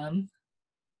chewing gum.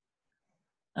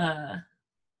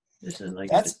 This is like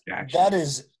a distraction.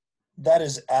 That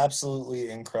is absolutely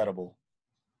incredible.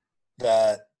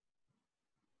 That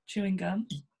chewing gum?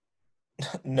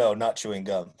 No, not chewing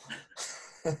gum.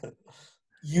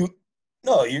 You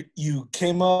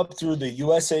came up through the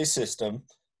USA system.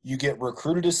 You get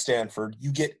recruited to Stanford.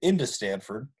 You get into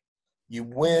Stanford. You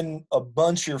win a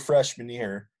bunch your freshman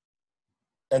year.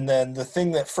 And then the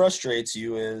thing that frustrates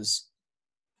you is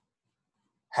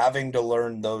having to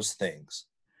learn those things.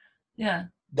 Yeah.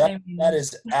 That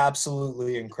is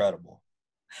absolutely incredible.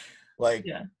 Like,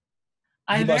 yeah.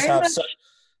 You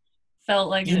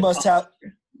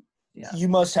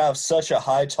must have such a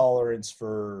high tolerance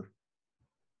for,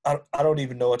 I don't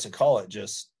even know what to call it,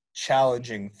 just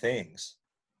challenging things.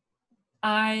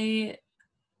 I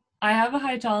have a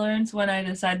high tolerance when I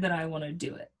decide that I want to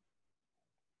do it.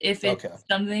 If it's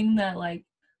something that, like,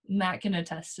 Matt can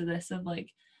attest to this, of like,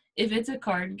 if it's a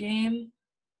card game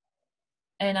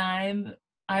and I'm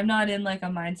not in like a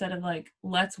mindset of like,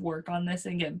 let's work on this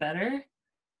and get better,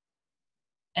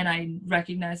 and I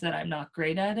recognize that I'm not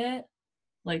great at it,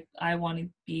 like, I want to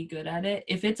be good at it.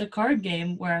 If it's a card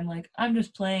game where I'm like, I'm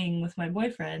just playing with my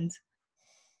boyfriend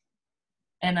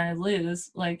and I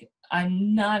lose, like,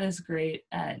 I'm not as great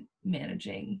at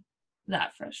managing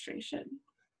that frustration.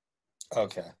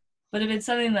 Okay. But if it's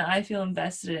something that I feel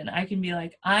invested in, I can be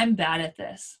like, I'm bad at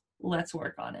this. Let's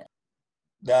work on it.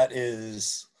 That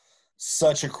is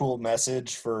such a cool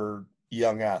message for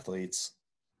young athletes.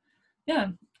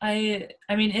 Yeah. I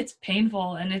mean, it's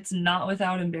painful, and it's not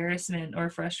without embarrassment or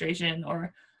frustration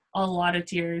or a lot of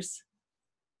tears.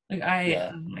 Like,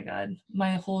 oh my God,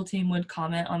 my whole team would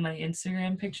comment on my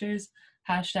Instagram pictures,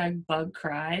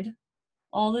 #BugCried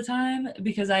all the time,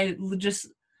 because I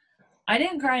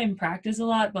didn't cry in practice a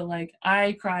lot, but like,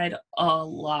 I cried a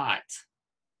lot.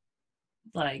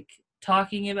 Like,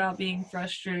 talking about being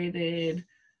frustrated,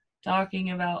 talking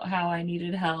about how I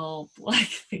needed help, like,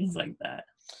 things like that.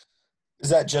 Is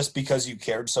that just because you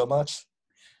cared so much?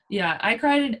 Yeah, I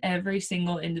cried in every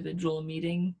single individual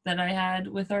meeting that I had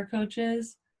with our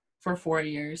coaches for 4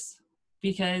 years,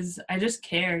 because I just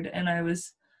cared, and I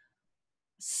was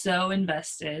so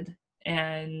invested,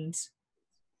 and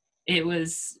it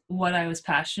was what I was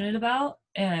passionate about,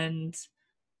 and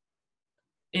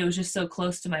it was just so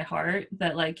close to my heart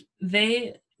that, like,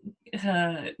 there's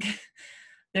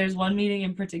one meeting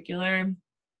in particular,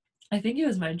 I think it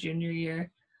was my junior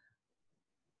year.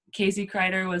 Casey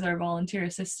Kreider was our volunteer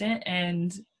assistant,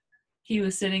 and he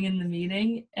was sitting in the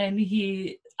meeting, and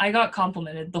I got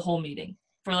complimented the whole meeting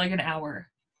for like an hour,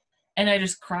 and I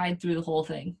just cried through the whole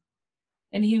thing.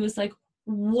 And he was like,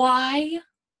 "Why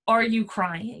are you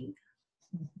crying?"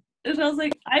 And I was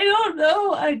like, "I don't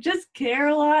know. I just care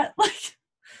a lot." Like,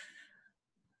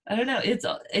 I don't know.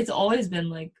 It's always been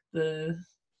like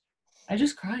I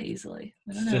just cry easily.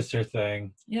 I don't know. It's just her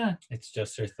thing. Yeah. It's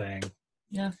just her thing.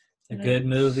 Yeah. A good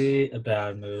movie, a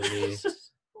bad movie,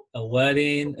 a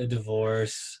wedding, a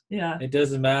divorce. Yeah. It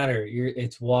doesn't matter.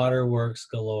 It's waterworks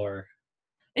galore.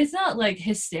 It's not like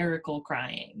hysterical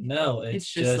crying. No, it's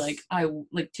just like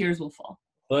tears will fall.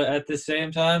 But at the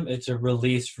same time, it's a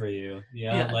release for you.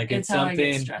 Yeah, like it's how something.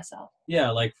 I get stress out. Yeah,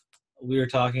 like we were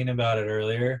talking about it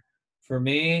earlier. For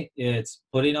me, it's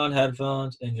putting on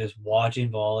headphones and just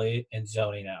watching volley and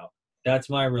zoning out. That's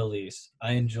my release.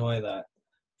 I enjoy that.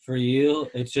 For you,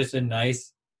 it's just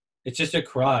it's just a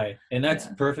cry, and that's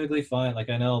perfectly fine.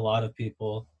 Like, I know a lot of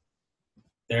people,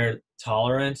 their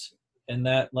tolerance in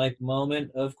that like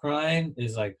moment of crying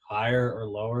is like higher or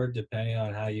lower depending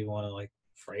on how you want to like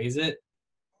phrase it.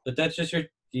 But that's just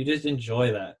you just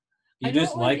enjoy that. I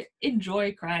just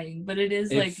enjoy crying, but it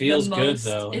is like it feels good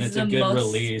though, and it's a good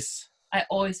release. I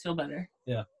always feel better.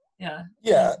 Yeah. Yeah.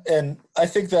 Yeah, and I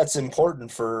think that's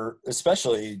important for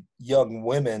especially young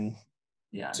women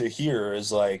to hear, is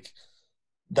like,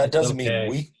 that doesn't mean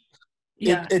weak.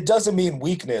 Yeah. It doesn't mean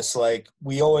weakness. Like,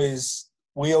 we always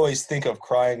think of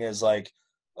crying as like,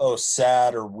 oh,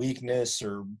 sad or weakness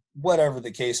or whatever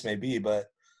the case may be, but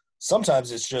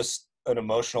sometimes it's just an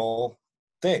emotional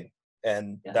thing,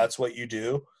 and that's what you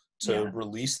do to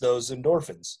release those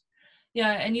endorphins.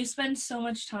 Yeah, and you spend so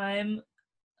much time,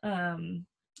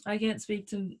 I can't speak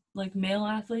to like male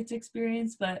athletes'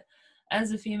 experience, but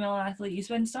as a female athlete, you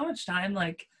spend so much time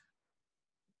like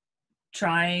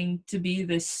trying to be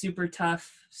this super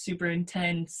tough, super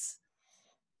intense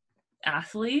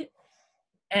athlete.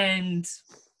 And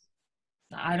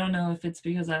I don't know if it's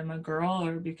because I'm a girl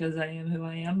or because I am who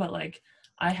I am, but like,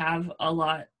 I have a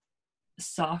lot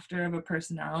softer of a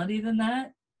personality than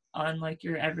that on like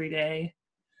your everyday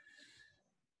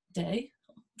day.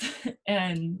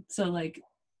 And so like,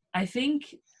 I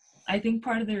think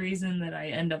part of the reason that I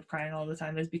end up crying all the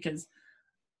time is because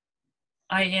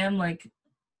I am like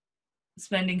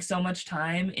spending so much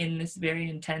time in this very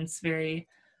intense, very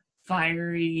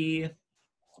fiery,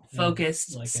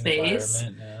 focused like space,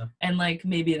 and like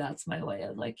maybe that's my way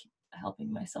of like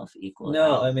helping myself equal.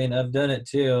 No, I mean, I've done it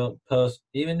too. Post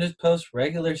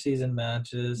regular season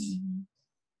matches.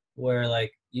 where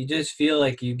like you just feel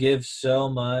like you give so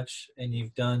much and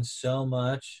you've done so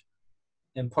much,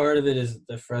 and part of it is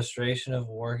the frustration of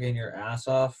working your ass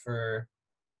off for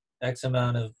X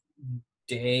amount of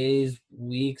days,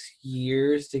 weeks,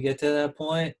 years to get to that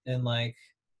point. And like,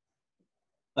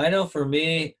 I know for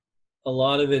me, a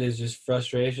lot of it is just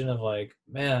frustration of like,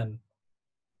 man,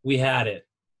 we had it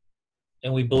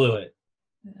and we blew it.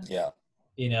 Yeah.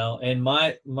 You know, and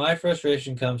my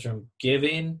frustration comes from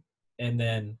giving and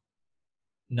then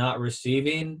not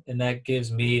receiving, and that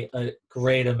gives me a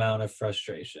great amount of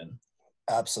frustration.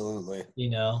 Absolutely. You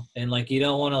know, and like you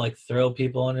don't want to like throw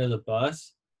people under the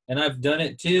bus. And I've done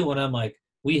it too when I'm like,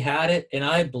 we had it and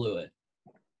I blew it.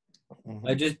 Mm-hmm.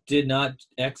 I just did not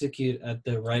execute at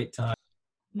the right time.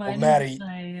 Well, Maddie,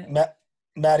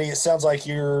 Maddie, it sounds like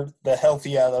you're the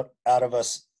healthy out of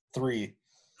us three.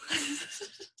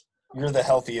 You're the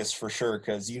healthiest for sure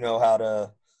because you know how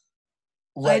to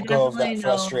let go of that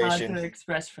frustration. Know how to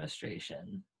express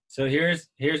frustration. So here's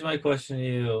my question to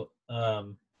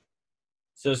you.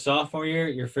 So sophomore year,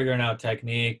 you're figuring out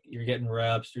technique, you're getting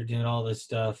reps, you're doing all this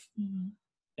stuff. Mm-hmm.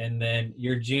 And then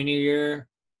your junior year,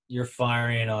 you're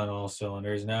firing on all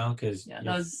cylinders now because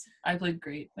I played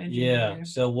great my junior year.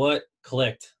 So what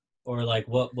clicked? Or like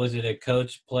what was it, a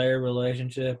coach-player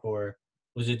relationship, or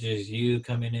was it just you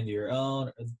coming into your own,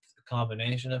 or a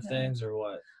combination of things, or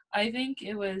what? I think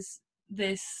it was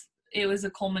a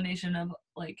culmination of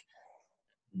like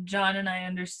John and I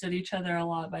understood each other a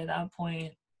lot by that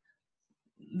point.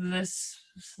 This,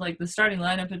 like, the starting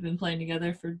lineup had been playing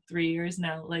together for 3 years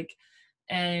now, like,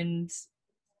 and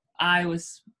I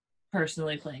was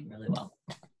personally playing really well,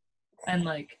 and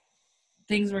like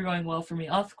things were going well for me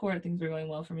off the court, things were going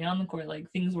well for me on the court,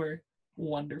 like things were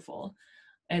wonderful.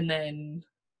 And then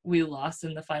we lost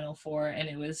in the Final Four, and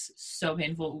it was so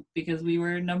painful because we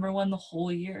were number one the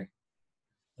whole year,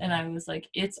 and I was like,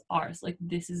 it's ours, like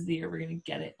this is the year we're gonna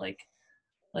get it, like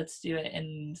let's do it.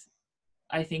 And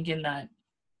I think in that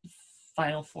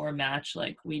Final Four match,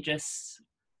 like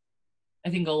I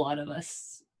think a lot of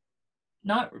us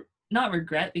not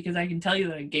regret, because I can tell you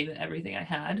that I gave it everything I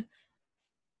had,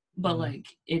 but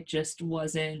like it just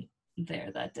wasn't there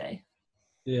that day.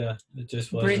 Yeah, it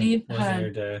just wasn't your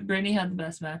day. Brittany had the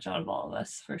best match out of all of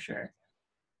us for sure,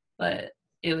 but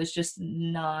it was just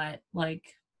not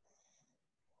like,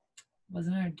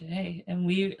 wasn't our day. And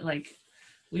we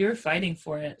were fighting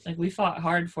for it, like we fought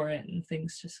hard for it, and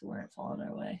things just weren't falling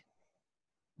our way.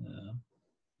 Yeah,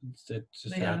 it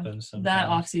just happens sometimes. That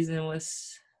off season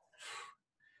was.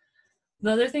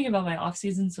 The other thing about my off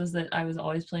seasons was that I was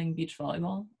always playing beach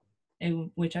volleyball,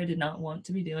 which I did not want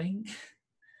to be doing.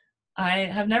 I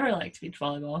have never liked beach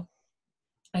volleyball.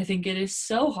 I think it is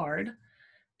so hard.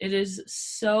 It is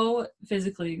so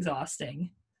physically exhausting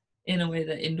in a way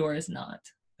that indoor is not.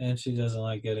 And she doesn't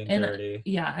like getting dirty.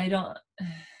 Yeah, I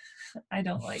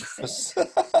don't like sand.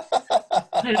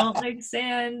 I don't like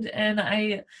sand, and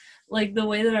I like the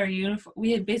way that our uniform,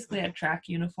 we had basically had track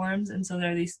uniforms, and so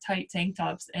there are these tight tank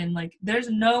tops, and like there's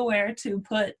nowhere to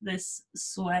put this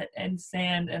sweat and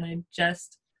sand, and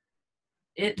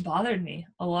it bothered me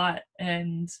a lot.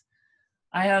 And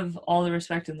I have all the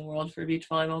respect in the world for beach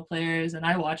volleyball players, and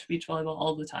I watch beach volleyball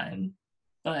all the time,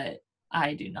 but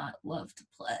I do not love to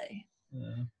play.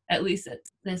 Yeah. At least at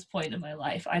this point in my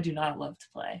life, I do not love to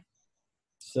play.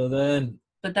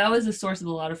 But that was a source of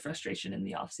a lot of frustration in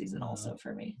the off season also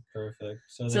for me. Perfect.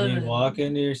 So then you walk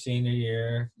into your senior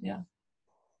year. Yeah.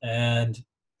 And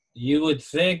you would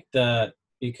think that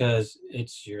because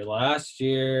it's your last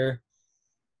year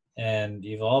and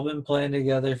you've all been playing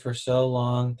together for so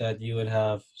long that you would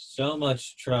have so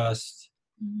much trust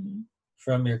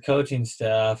from your coaching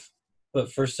staff.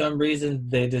 But for some reason,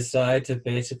 they decide to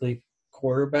basically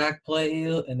quarterback play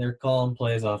you, and they're calling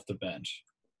plays off the bench.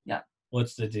 Yeah.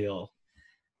 What's the deal?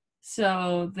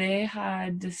 So they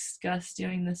had discussed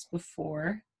doing this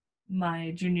before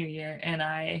my junior year, and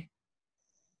I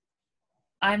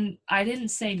didn't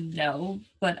say no,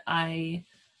 but I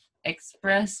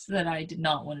expressed that I did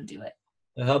not want to do it.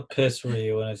 How pissed were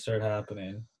you when it started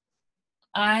happening?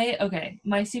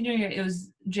 My senior year, it was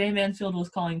Jay Manfield was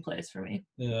calling plays for me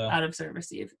out of serve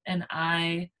receive, and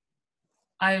I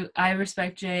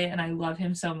respect Jay and I love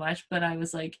him so much, but I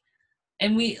was like,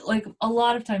 and we, like, a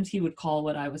lot of times he would call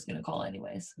what I was going to call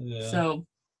anyways. Yeah. So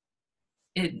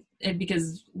it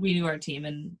because we knew our team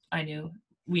and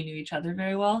we knew each other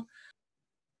very well.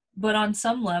 But on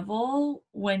some level,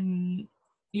 when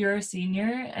you're a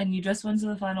senior and you just went to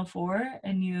the Final Four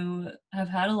and you have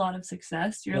had a lot of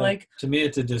success, you're like... To me,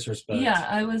 it's a disrespect. Yeah,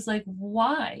 I was like,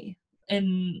 why?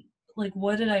 And, like,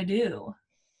 what did I do?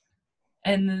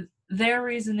 And their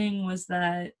reasoning was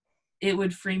that it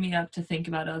would free me up to think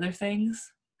about other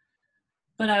things.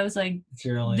 But I was like,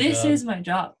 this job. is my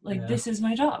job. Like, this is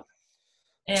my job.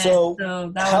 And so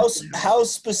that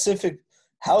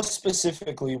how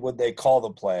specifically would they call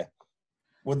the play?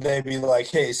 Would they be like,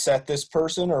 hey, set this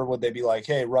person? Or would they be like,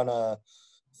 hey, run a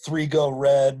 3-go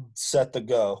red, set the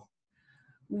go?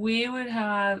 We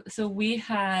had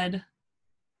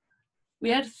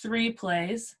 3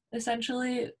 plays,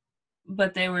 essentially,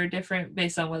 but they were different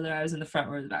based on whether I was in the front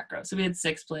or the back row. So we had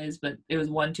 6 plays, but it was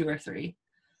 1, 2, or 3.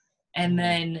 And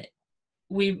then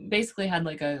we basically had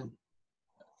like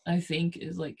I think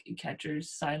is like catcher's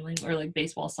sign language or like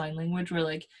baseball sign language where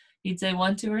like he'd say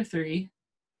 1, 2, or 3.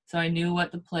 So I knew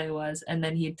what the play was. And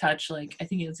then he'd touch like, I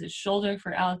think it was his shoulder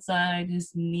for outside,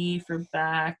 his knee for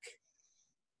back,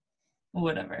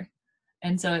 whatever.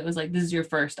 And so it was like, this is your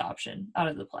first option out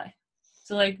of the play.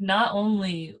 So like not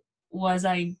only was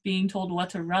I being told what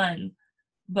to run,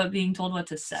 but being told what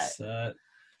to set.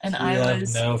 And I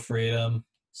was no freedom.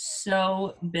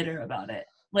 So bitter about it.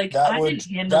 Like that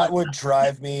would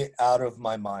drive me out of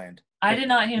my mind. I did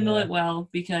not handle it well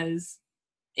because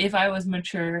if I was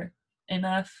mature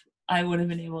enough, I would have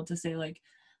been able to say like,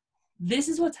 this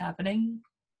is what's happening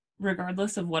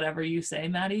regardless of whatever you say,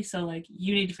 Maddie. So like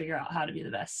you need to figure out how to be the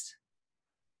best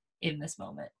in this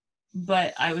moment.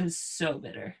 But I was so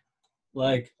bitter.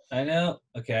 Like, I know,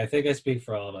 okay, I think I speak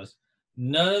for all of us.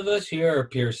 None of us here are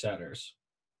peer setters.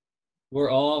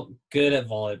 We're all good at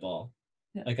volleyball.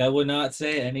 Yeah. Like, I would not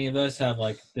say any of us have,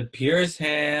 like, the purest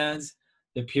hands,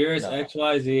 the purest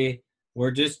XYZ.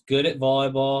 We're just good at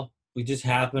volleyball. We just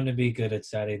happen to be good at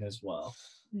setting as well.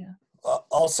 Yeah.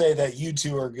 I'll say that you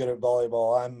two are good at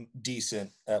volleyball. I'm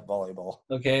decent at volleyball.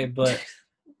 Okay, but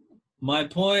my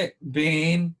point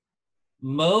being,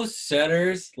 most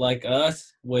setters like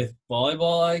us with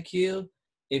volleyball IQ,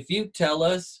 if you tell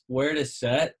us where to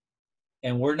set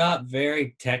and we're not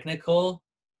very technical,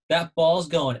 that ball's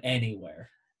going anywhere.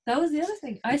 That was the other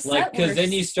thing. Because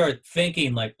then you start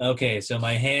thinking like, okay, so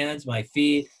my hands, my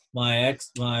feet, my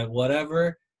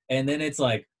whatever, and then it's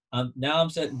like, now I'm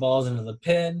setting balls into the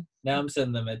pin. Now I'm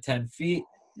setting them at 10 feet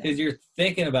because you're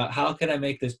thinking about how can I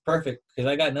make this perfect because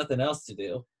I got nothing else to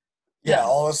do. Yeah,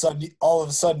 all of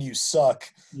a sudden you suck.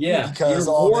 Yeah, because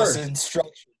all this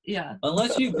instruction. Yeah.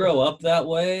 Unless you grow up that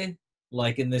way,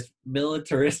 like in this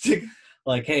militaristic,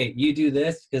 like, hey, you do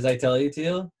this because I tell you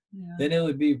to, then it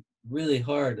would be really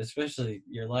hard, especially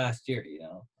your last year, you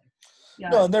know. Yeah.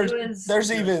 No,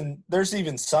 there's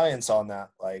even science on that.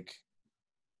 Like,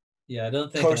 yeah, I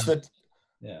don't think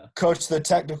coach the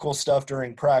technical stuff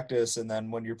during practice, and then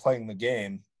when you're playing the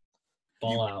game,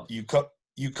 you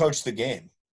coach the game.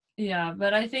 Yeah,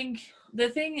 but I think the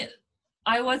thing,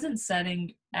 I wasn't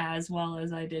setting as well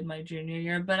as I did my junior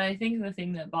year, but I think the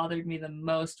thing that bothered me the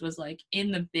most was like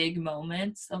in the big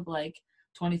moments of like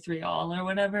 23 all or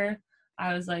whatever,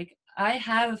 I was like, I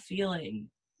have a feeling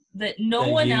that no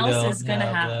one else is going to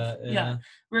have. Yeah.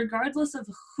 Regardless of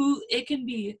who, it could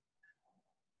be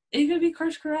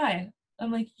Karsh Karai.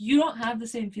 I'm like, you don't have the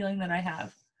same feeling that I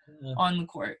have on the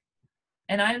court.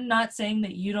 And I'm not saying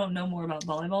that you don't know more about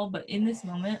volleyball, but in this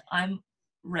moment, I'm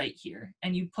right here,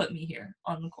 and you put me here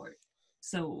on the court.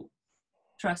 So,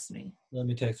 trust me. Let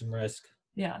me take some risk.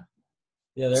 Yeah.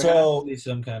 Yeah, there has to be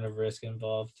some kind of risk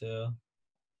involved, too.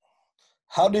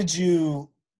 How did you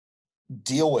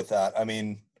deal with that? I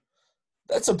mean,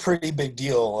 that's a pretty big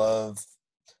deal of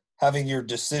having your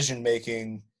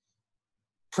decision-making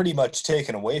pretty much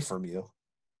taken away from you.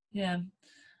 Yeah.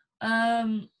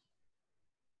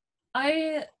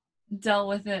 I dealt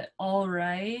with it all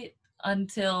right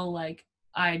until like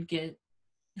I'd get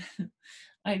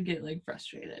like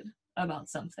frustrated about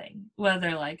something,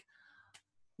 whether like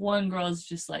one girl's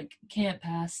just like can't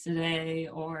pass today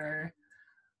or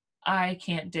I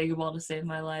can't dig a ball to save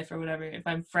my life or whatever. If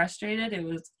I'm frustrated, it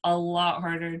was a lot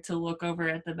harder to look over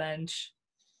at the bench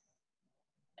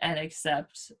and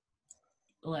accept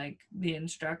like the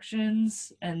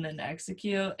instructions and then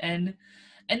execute. And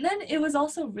then it was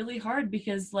also really hard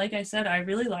because, like I said, I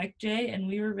really liked Jay and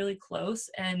we were really close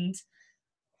and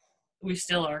we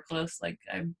still are close. Like,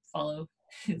 I follow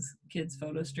his kid's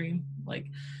photo stream. Like,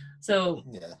 so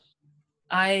yeah.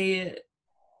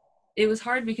 It was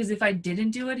hard because if I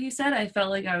didn't do what he said, I felt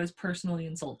like I was personally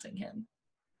insulting him.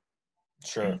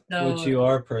 Sure. So, which you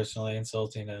are personally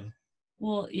insulting him.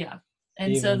 Well, yeah.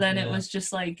 And so then it was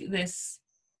just like this,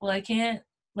 well, I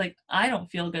don't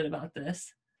feel good about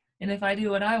this. And if I do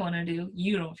what I want to do,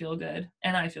 you don't feel good,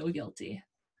 and I feel guilty.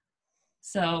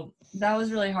 So that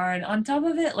was really hard. On top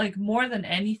of it, like more than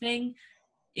anything,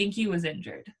 Inky was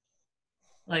injured,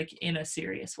 like in a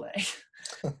serious way.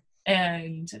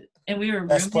 and we were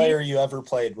best player you ever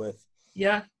played with.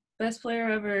 Yeah, best player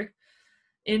ever.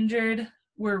 Injured.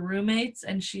 We're roommates,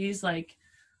 and she's like,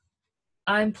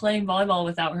 I'm playing volleyball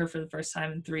without her for the first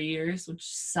time in 3 years, which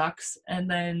sucks. And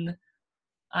then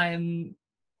I'm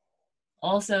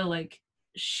also like,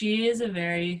 she is a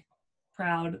very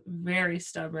proud, very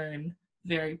stubborn,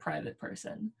 very private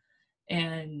person.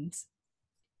 And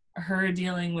her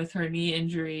dealing with her knee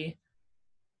injury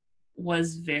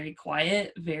was very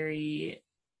quiet, very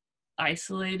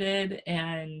isolated,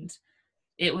 and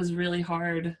it was really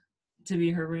hard to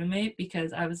be her roommate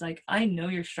because I was like, I know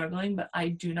you're struggling, but I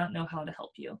do not know how to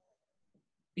help you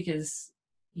because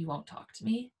you won't talk to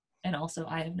me, and also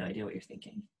I have no idea what you're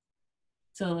thinking.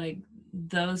 So like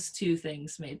those two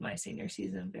things made my senior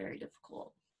season very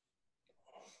difficult.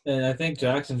 And I think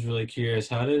Jackson's really curious.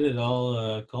 How did it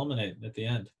all culminate at the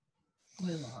end?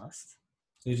 We lost.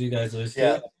 Who did you guys lose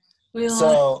Yeah. to? We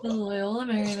lost to Loyola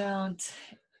Marymount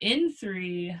in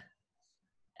 3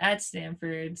 at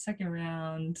Stanford, second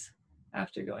round,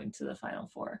 after going to the Final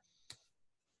Four.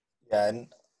 Yeah,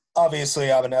 and obviously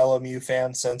I'm an LMU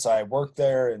fan since I worked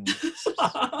there, and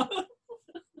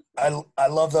I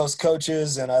love those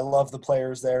coaches and I love the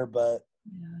players there, but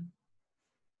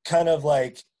kind of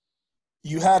like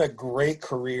you had a great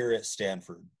career at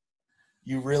Stanford.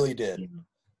 You really did. Yeah.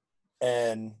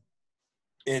 And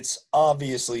it's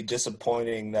obviously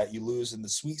disappointing that you lose in the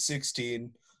Sweet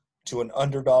 16 to an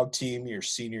underdog team your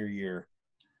senior year.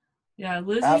 Yeah,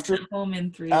 losing at home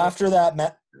in 3. After that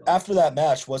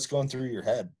match, what's going through your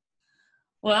head?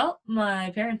 Well,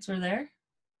 my parents were there,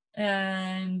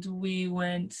 and we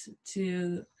went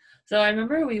to. So I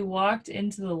remember we walked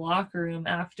into the locker room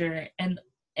after, and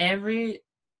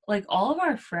all of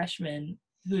our freshmen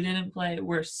who didn't play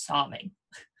were sobbing,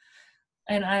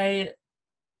 and I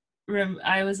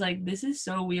was like, this is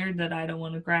so weird that I don't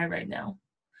want to cry right now.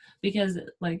 Because,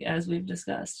 like, as we've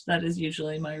discussed, that is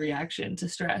usually my reaction to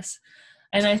stress.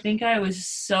 And I think I was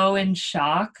so in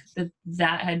shock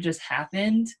that had just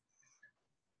happened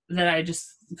that I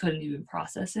just couldn't even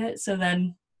process it. So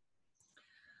then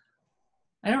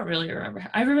I don't really remember.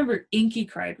 I remember Inky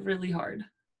cried really hard.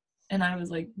 And I was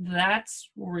like,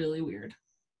 that's really weird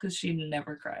because she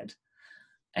never cried.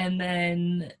 And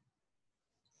then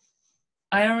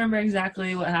I don't remember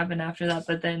exactly what happened after that,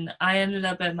 but then I ended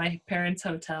up at my parents'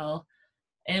 hotel,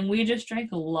 and we just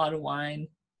drank a lot of wine.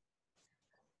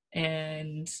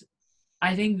 And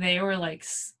I think they were, like,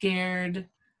 scared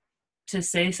to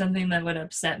say something that would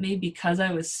upset me because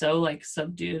I was so, like,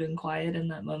 subdued and quiet in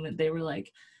that moment. They were,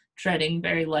 like, treading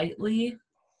very lightly.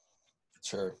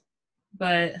 Sure.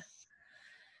 But,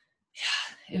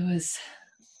 yeah,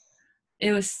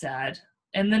 it was sad.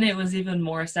 And then it was even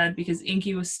more sad because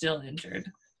Inky was still injured,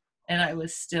 and I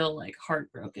was still, like,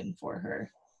 heartbroken for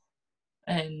her.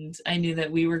 And I knew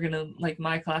that we were going to, like,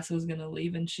 my class was going to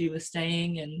leave and she was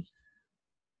staying, and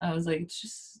I was like, it's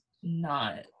just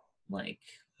not, like,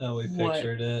 how we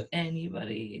pictured it.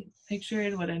 Anybody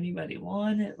pictured, what anybody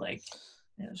wanted. Like,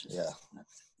 it was just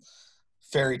nuts.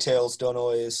 Fairy tales don't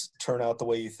always turn out the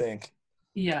way you think.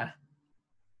 Yeah.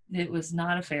 It was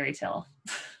not a fairy tale.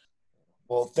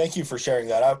 Well, thank you for sharing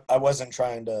that. I wasn't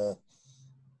trying to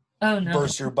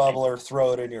burst your bubble or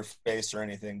throw it in your face or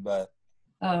anything, but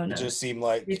it just seemed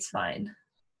like it's fine.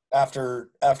 After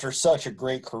such a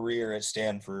great career at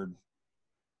Stanford,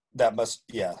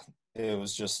 it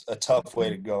was just a tough way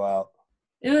to go out.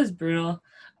 It was brutal.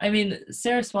 I mean,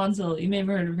 Sarah Swansell, you may have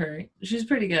heard of her. She's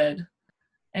pretty good.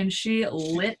 And she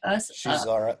lit us up. She's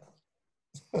all right.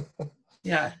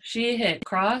 Yeah, she hit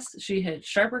cross, she hit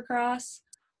sharper cross,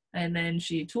 and then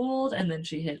she tooled, and then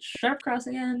she hit sharp cross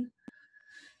again.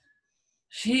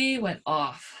 She went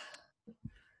off.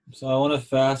 So I want to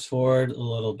fast forward a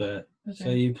little bit. Okay. So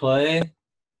you play,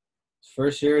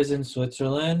 first year is in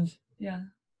Switzerland. Yeah.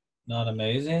 Not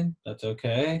amazing. That's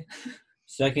okay.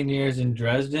 Second year is in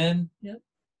Dresden. Yep.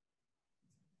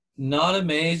 Not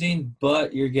amazing,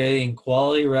 but you're getting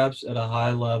quality reps at a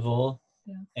high level.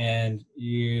 Yeah. And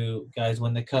you guys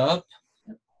win the cup.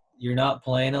 Yep. You're not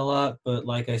playing a lot, but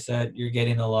like I said, you're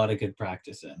getting a lot of good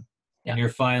practice in. Yeah. And you're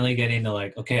finally getting to,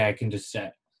 like, okay, I can just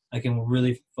set. I can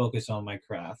really focus on my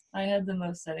craft. I had the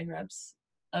most setting reps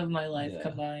of my life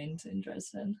combined in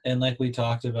Dresden. And like we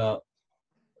talked about,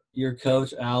 your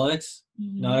coach, Alex,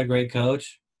 not a great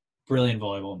coach, brilliant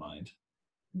volleyball mind.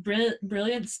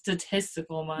 Brilliant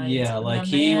statistical mind. Yeah, like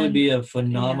he would be a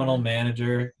phenomenal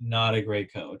manager, not a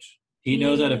great coach. He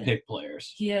knows how to pick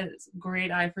players. He has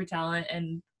great eye for talent,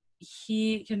 and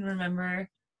he can remember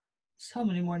so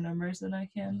many more numbers than I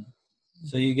can.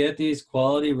 So you get these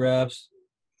quality reps,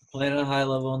 playing at a high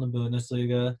level in the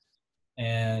Bundesliga,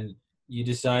 and you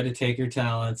decide to take your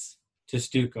talents to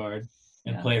Stuttgart.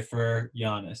 and Yeah. play for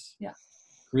Giannis. Yeah.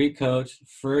 Greek coach,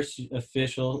 first year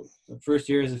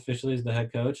is officially as the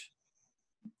head coach.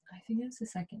 I think it's the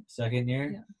second. Second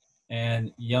year? Yeah.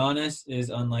 And Giannis is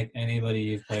unlike anybody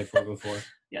you've played for before.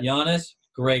 Yes. Giannis,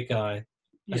 great guy. I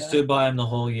Yeah. stood by him the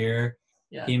whole year.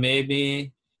 Yeah. He made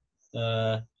me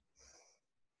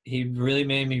he really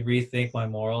made me rethink my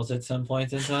morals at some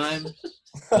point in time.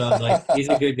 So I was like, he's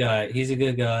a good guy. He's a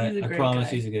good guy. He's a I great promise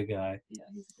guy. he's a good guy. Yeah,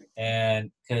 he's a great guy.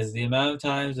 And because the amount of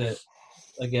times that,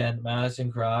 again,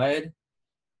 Madison cried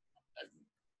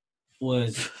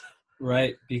was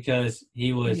right because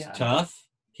he was tough.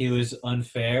 He was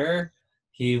unfair.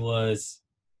 He was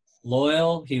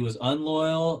loyal. He was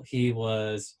unloyal. He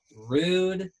was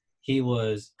rude. He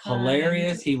was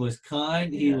hilarious. He was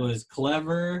kind. He was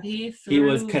clever. He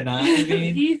was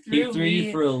conniving. he threw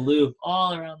you for a loop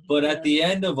all around. But at the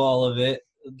end of all of it,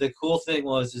 the cool thing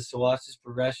was to watch this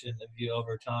progression of you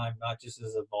over time, not just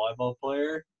as a volleyball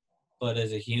player, but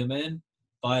as a human.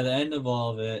 By the end of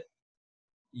all of it,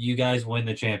 you guys win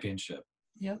the championship.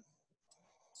 Yep.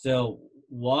 So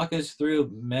walk us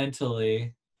through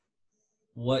mentally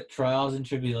what trials and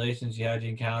tribulations you had to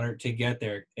encounter to get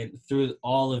there and through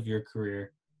all of your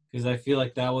career, because I feel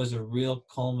like that was a real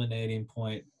culminating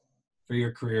point for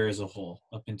your career as a whole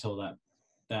up until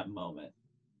that moment.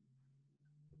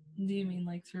 Do you mean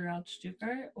like throughout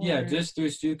Stuttgart? Or? Yeah, just through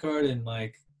Stuttgart and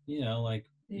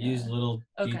use little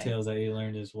details that you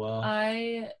learned as well.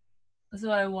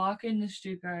 So I walk into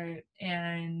Stuttgart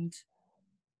and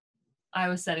I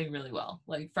was setting really well.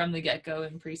 Like from the get-go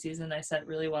in preseason, I set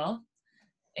really well.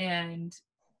 And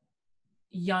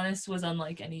Giannis was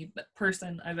unlike any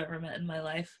person I've ever met in my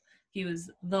life. He was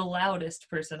the loudest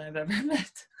person I've ever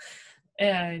met.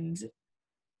 And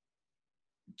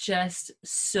just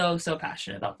so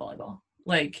passionate about volleyball.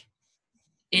 Like,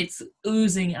 it's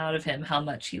oozing out of him how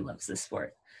much he loves this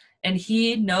sport. And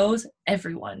he knows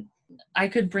everyone. I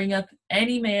could bring up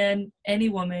any man, any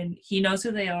woman. He knows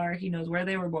who they are. He knows where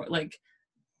they were born, like,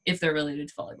 if they're related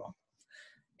to volleyball.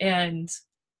 And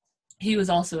he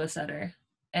was also a setter.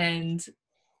 And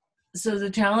so the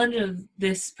challenge of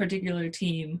this particular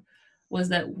team was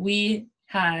that we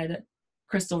had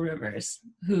Crystal Rivers,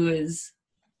 who is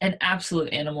an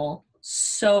absolute animal,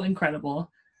 so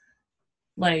incredible.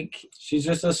 Like, she's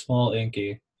just a small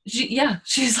Inky.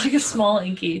 She's like a small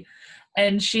Inky.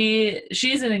 And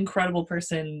she's an incredible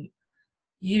person.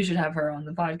 You should have her on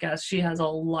the podcast. She has a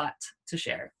lot to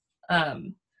share.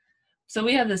 So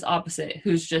we have this opposite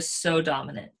who's just so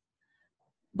dominant.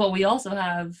 But we also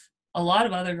have a lot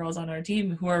of other girls on our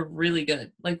team who are really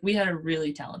good. Like, we had a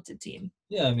really talented team.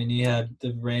 Yeah, I mean, you had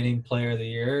the reigning player of the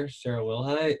year, Sarah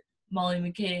Wilhite. Molly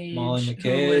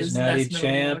McCage, Natty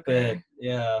Champ at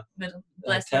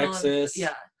Texas.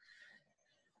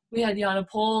 We had Jana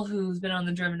Pohl, who's been on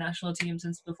the German national team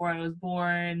since before I was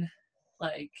born.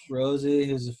 Like Rosie,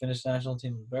 who's the Finnish national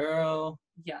team libero.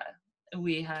 Yeah,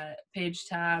 we had Paige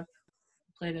Tapp,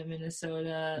 played at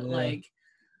Minnesota. Yeah. Like,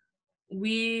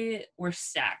 we were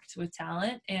stacked with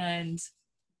talent, and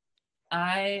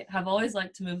I have always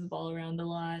liked to move the ball around a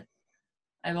lot.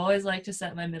 I've always liked to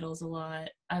set my middles a lot.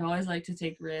 I've always liked to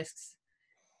take risks.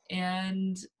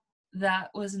 And that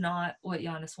was not what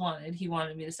Giannis wanted. He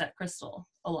wanted me to set Crystal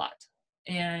a lot.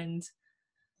 And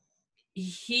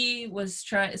he was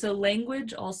trying, so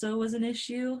language also was an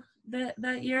issue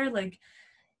that year. Like,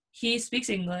 he speaks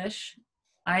English.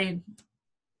 I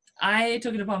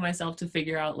took it upon myself to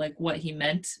figure out like what he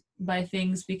meant by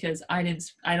things, because I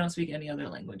don't speak any other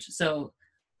language. So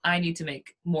I need to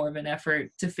make more of an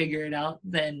effort to figure it out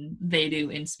than they do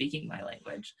in speaking my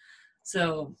language.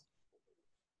 So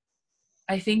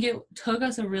I think it took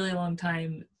us a really long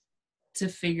time to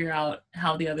figure out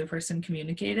how the other person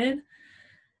communicated.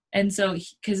 And so,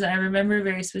 because I remember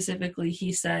very specifically,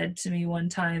 he said to me one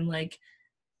time, like,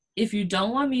 if you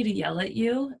don't want me to yell at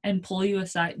you and pull you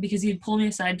aside, because he'd pull me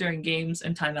aside during games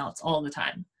and timeouts all the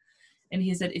time. And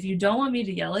he said, if you don't want me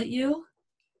to yell at you,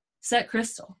 set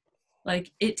Crystal.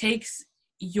 Like, it takes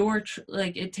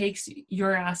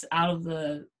your ass out of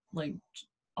the, like,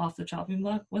 off the chopping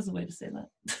block. What's the way to say that?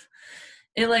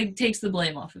 It, like, takes the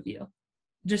blame off of you.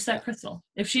 Just set Crystal.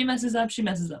 If she messes up, she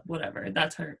messes up. Whatever.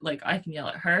 That's her. Like, I can yell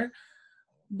at her,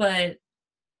 but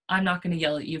I'm not going to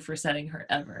yell at you for setting her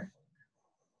ever.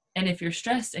 And if you're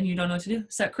stressed and you don't know what to do,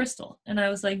 set Crystal. And I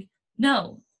was like,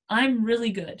 no, I'm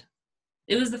really good.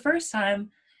 It was the first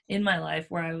time in my life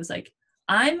where I was like,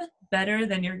 I'm better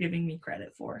than you're giving me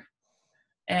credit for.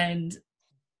 And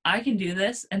I can do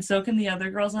this, and so can the other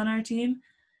girls on our team.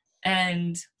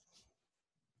 And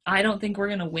I don't think we're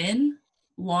going to win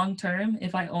long term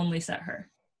if I only set her.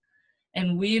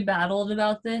 And we battled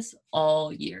about this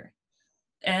all year.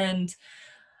 And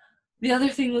the other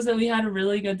thing was that we had a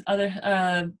really good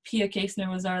Pia Kaesner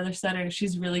was our other setter.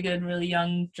 She's really good, really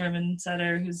young German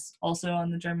setter who's also on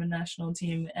the German national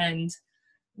team. And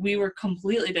we were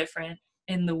completely different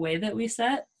in the way that we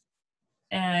set.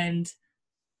 And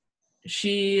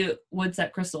she would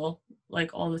set Crystal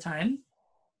like all the time.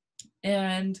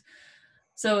 And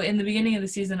so in the beginning of the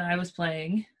season, I was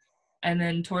playing. And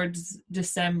then towards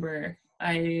December,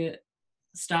 I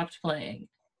stopped playing.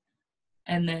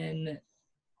 And then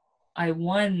I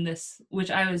won this,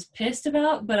 which I was pissed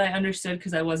about, but I understood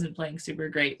because I wasn't playing super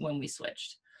great when we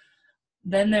switched.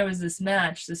 Then there was this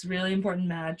match, this really important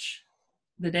match,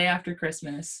 the day after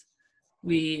Christmas.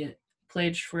 We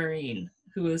played Schwerin,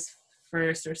 who was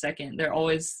first or second. They're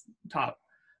always top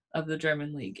of the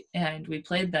German league. And we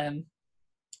played them,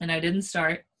 and I didn't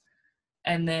start.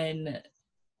 And then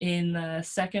in the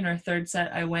second or third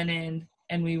set, I went in,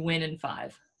 and we win in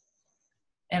 5.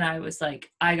 And I was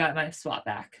like, I got my spot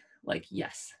back. Like,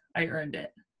 yes, I earned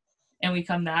it. And we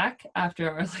come back after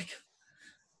our like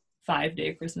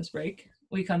 5-day Christmas break.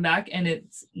 We come back and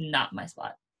it's not my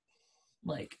spot.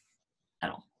 Like, at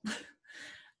all.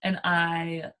 And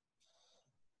I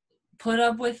put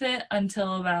up with it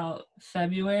until about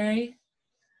February.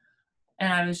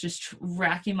 And I was just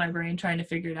racking my brain trying to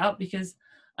figure it out, because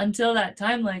until that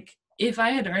time, like, if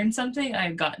I had earned something, I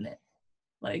had gotten it.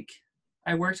 Like,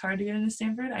 I worked hard to get into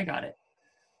Stanford, I got it.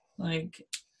 Like,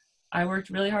 I worked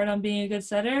really hard on being a good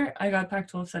setter, I got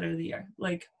Pac-12 Setter of the Year.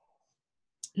 Like,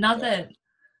 not that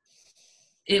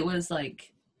it was,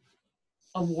 like,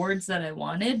 awards that I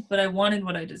wanted, but I wanted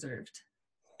what I deserved.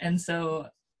 And so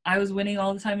I was winning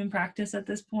all the time in practice at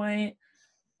this point.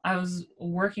 I was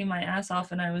working my ass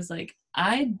off, and I was like,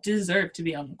 I deserve to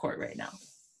be on the court right now.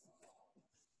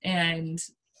 And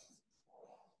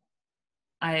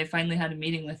I finally had a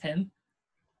meeting with him.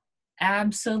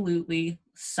 Absolutely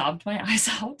sobbed my eyes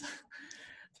out.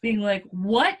 Being like,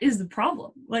 what is the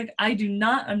problem? Like, I do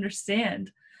not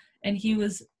understand. And he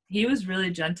was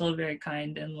really gentle, very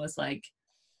kind, and was like,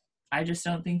 I just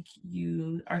don't think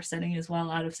you are setting as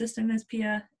well out of system as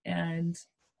Pia, and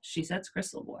she sets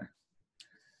Crystal more.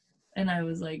 And I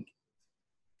was like,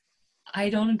 I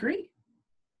don't agree.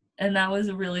 And that was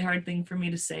a really hard thing for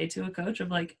me to say to a coach, of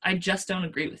like, I just don't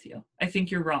agree with you. I think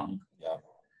you're wrong.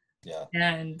 Yeah.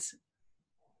 And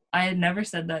I had never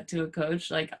said that to a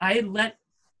coach. Like, I let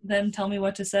them tell me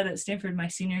what to set at Stanford my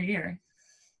senior year.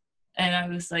 And I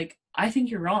was like, I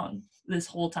think you're wrong this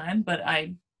whole time, but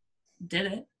I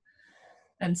did it.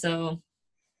 And so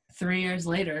 3 years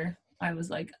later, I was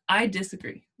like, I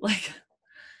disagree. Like,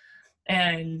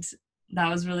 and that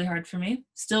was really hard for me.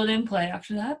 Still didn't play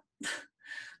after that.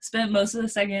 Spent most of the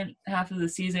second half of the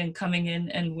season coming in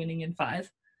and winning in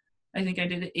 5. I think I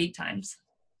did it 8 times.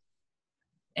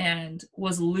 And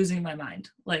was losing my mind.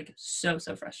 Like, so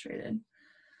frustrated.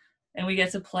 And we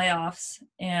get to playoffs,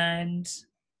 and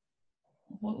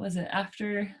what was it?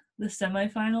 After the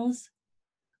semifinals,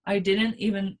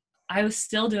 I was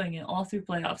still doing it all through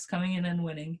playoffs, coming in and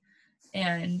winning.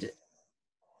 And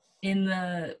in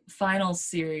the finals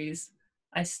series,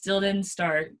 I still didn't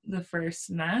start the first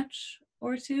match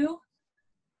or 2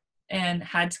 and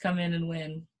had to come in and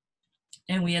win.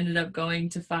 And we ended up going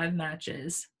to 5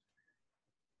 matches.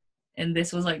 And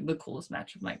this was like the coolest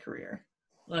match of my career.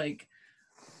 Like,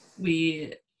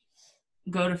 we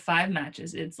go to 5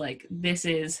 matches. It's like, this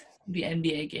is the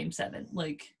NBA Game 7.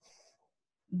 Like,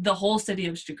 the whole city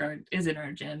of Stuttgart is in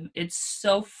our gym. It's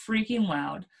so freaking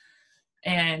loud.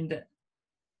 And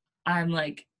I'm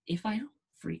like, if I don't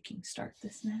freaking start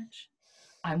this match,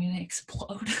 I'm going to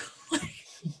explode.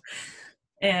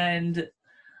 And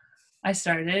I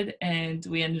started, and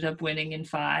we ended up winning in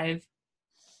 5.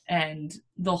 And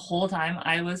the whole time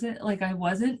I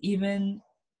wasn't even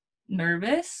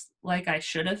nervous like I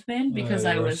should have been, because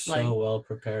I was so like, well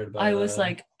prepared. I was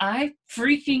like, I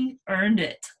freaking earned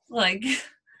it. Like,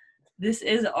 this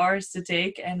is ours to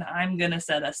take, and I'm gonna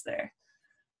set us there.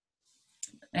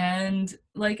 And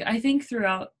like, I think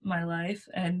throughout my life,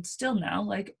 and still now,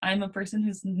 like, I'm a person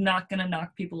who's not gonna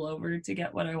knock people over to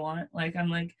get what I want. Like, I'm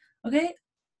like, okay,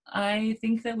 I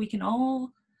think that we can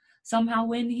all somehow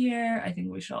win here. I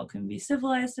think we should all can be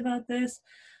civilized about this.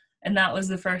 And that was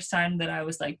the first time that I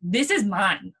was like, this is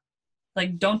mine.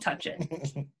 Like, don't touch it.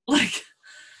 Like,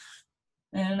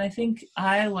 and I think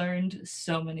I learned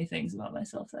so many things about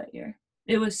myself that year.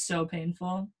 It was so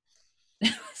painful. It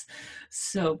was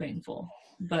so painful.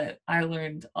 But I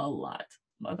learned a lot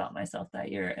about myself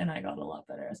that year, and I got a lot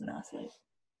better as an athlete.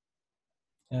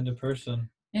 And a person.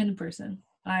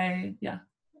 I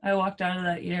walked out of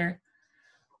that year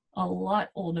a lot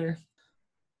older.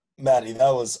 Maddie,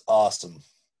 that was awesome.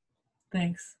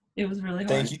 Thanks. It was really hard.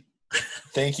 Thank you.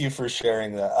 Thank you for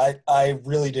sharing that. I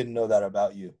really didn't know that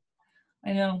about you.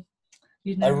 I know.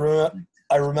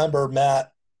 I remember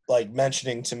Matt like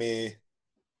mentioning to me,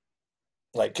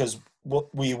 like, because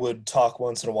we would talk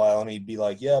once in a while, and he'd be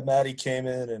like, "Yeah, Maddie came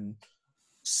in and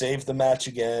saved the match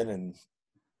again, and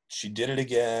she did it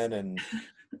again, and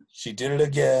she did it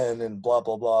again, and blah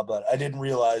blah blah." But I didn't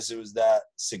realize it was that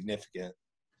significant.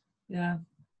 Yeah,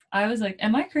 I was like,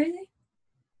 "Am I crazy?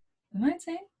 Am I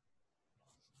insane?"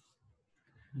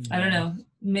 I don't know.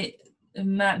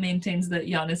 Matt maintains that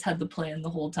Giannis had the plan the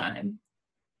whole time.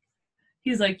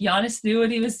 He's like, Giannis knew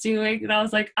what he was doing. And I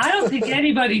was like, I don't think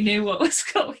anybody knew what was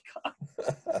going on.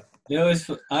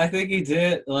 I think he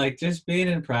did, like, just being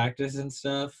in practice and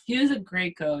stuff. He was a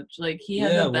great coach. Like, he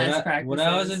had the best practices. When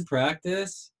I was in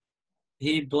practice,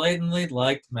 he blatantly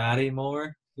liked Maddie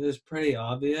more. It was pretty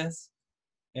obvious.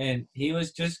 And he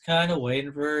was just kind of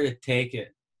waiting for her to take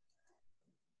it.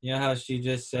 You know how she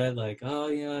just said, like, oh,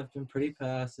 you know, I've been pretty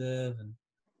passive, and,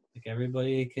 like,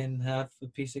 everybody can have a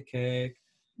piece of cake.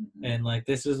 Mm-hmm. And, like,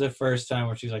 this was the first time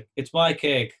where she's like, it's my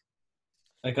cake.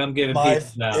 Like, I'm giving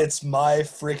pieces out. It's my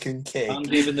freaking cake. I'm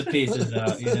giving the pieces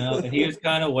out, you know? And he was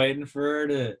kind of waiting for her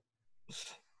to,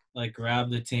 like,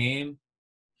 grab the team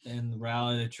and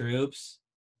rally the troops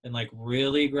and, like,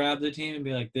 really grab the team and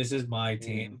be like, this is my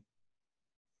team.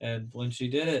 And when she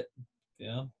did it, you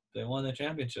know, they won the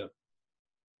championship.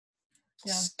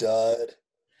 Yeah.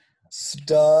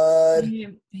 Stud.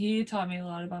 He taught me a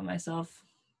lot about myself.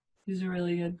 These are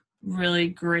really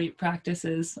great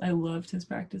practices. I loved his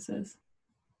practices.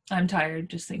 I'm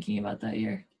tired just thinking about that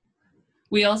year.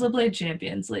 We also played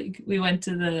Champions League. We went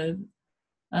to the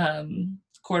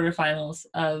quarterfinals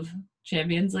of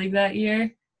Champions League that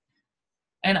year.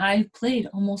 And I played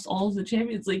almost all of the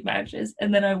Champions League matches.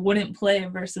 And then I wouldn't play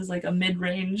versus like a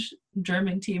mid-range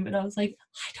German team. And I was like,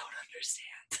 I don't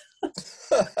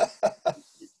understand.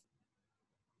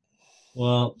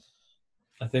 Well,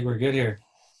 I think we're good here.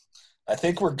 All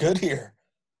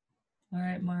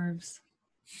right, Marvs.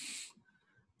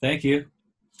 Thank you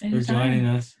for joining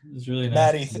us. It was really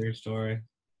nice to hear your story.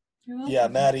 You're welcome. Yeah,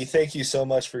 Maddie, thank you so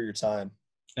much for your time.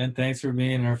 And thanks for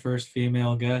being our first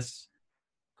female guest.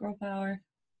 Girl power.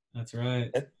 That's right.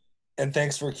 And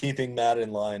thanks for keeping Matt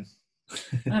in line.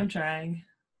 I'm trying.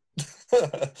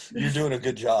 You're doing a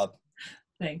good job.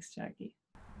 Thanks, Jackie.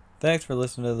 Thanks for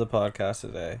listening to the podcast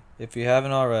today. If you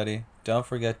haven't already, don't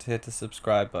forget to hit the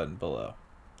subscribe button below.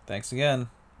 Thanks again.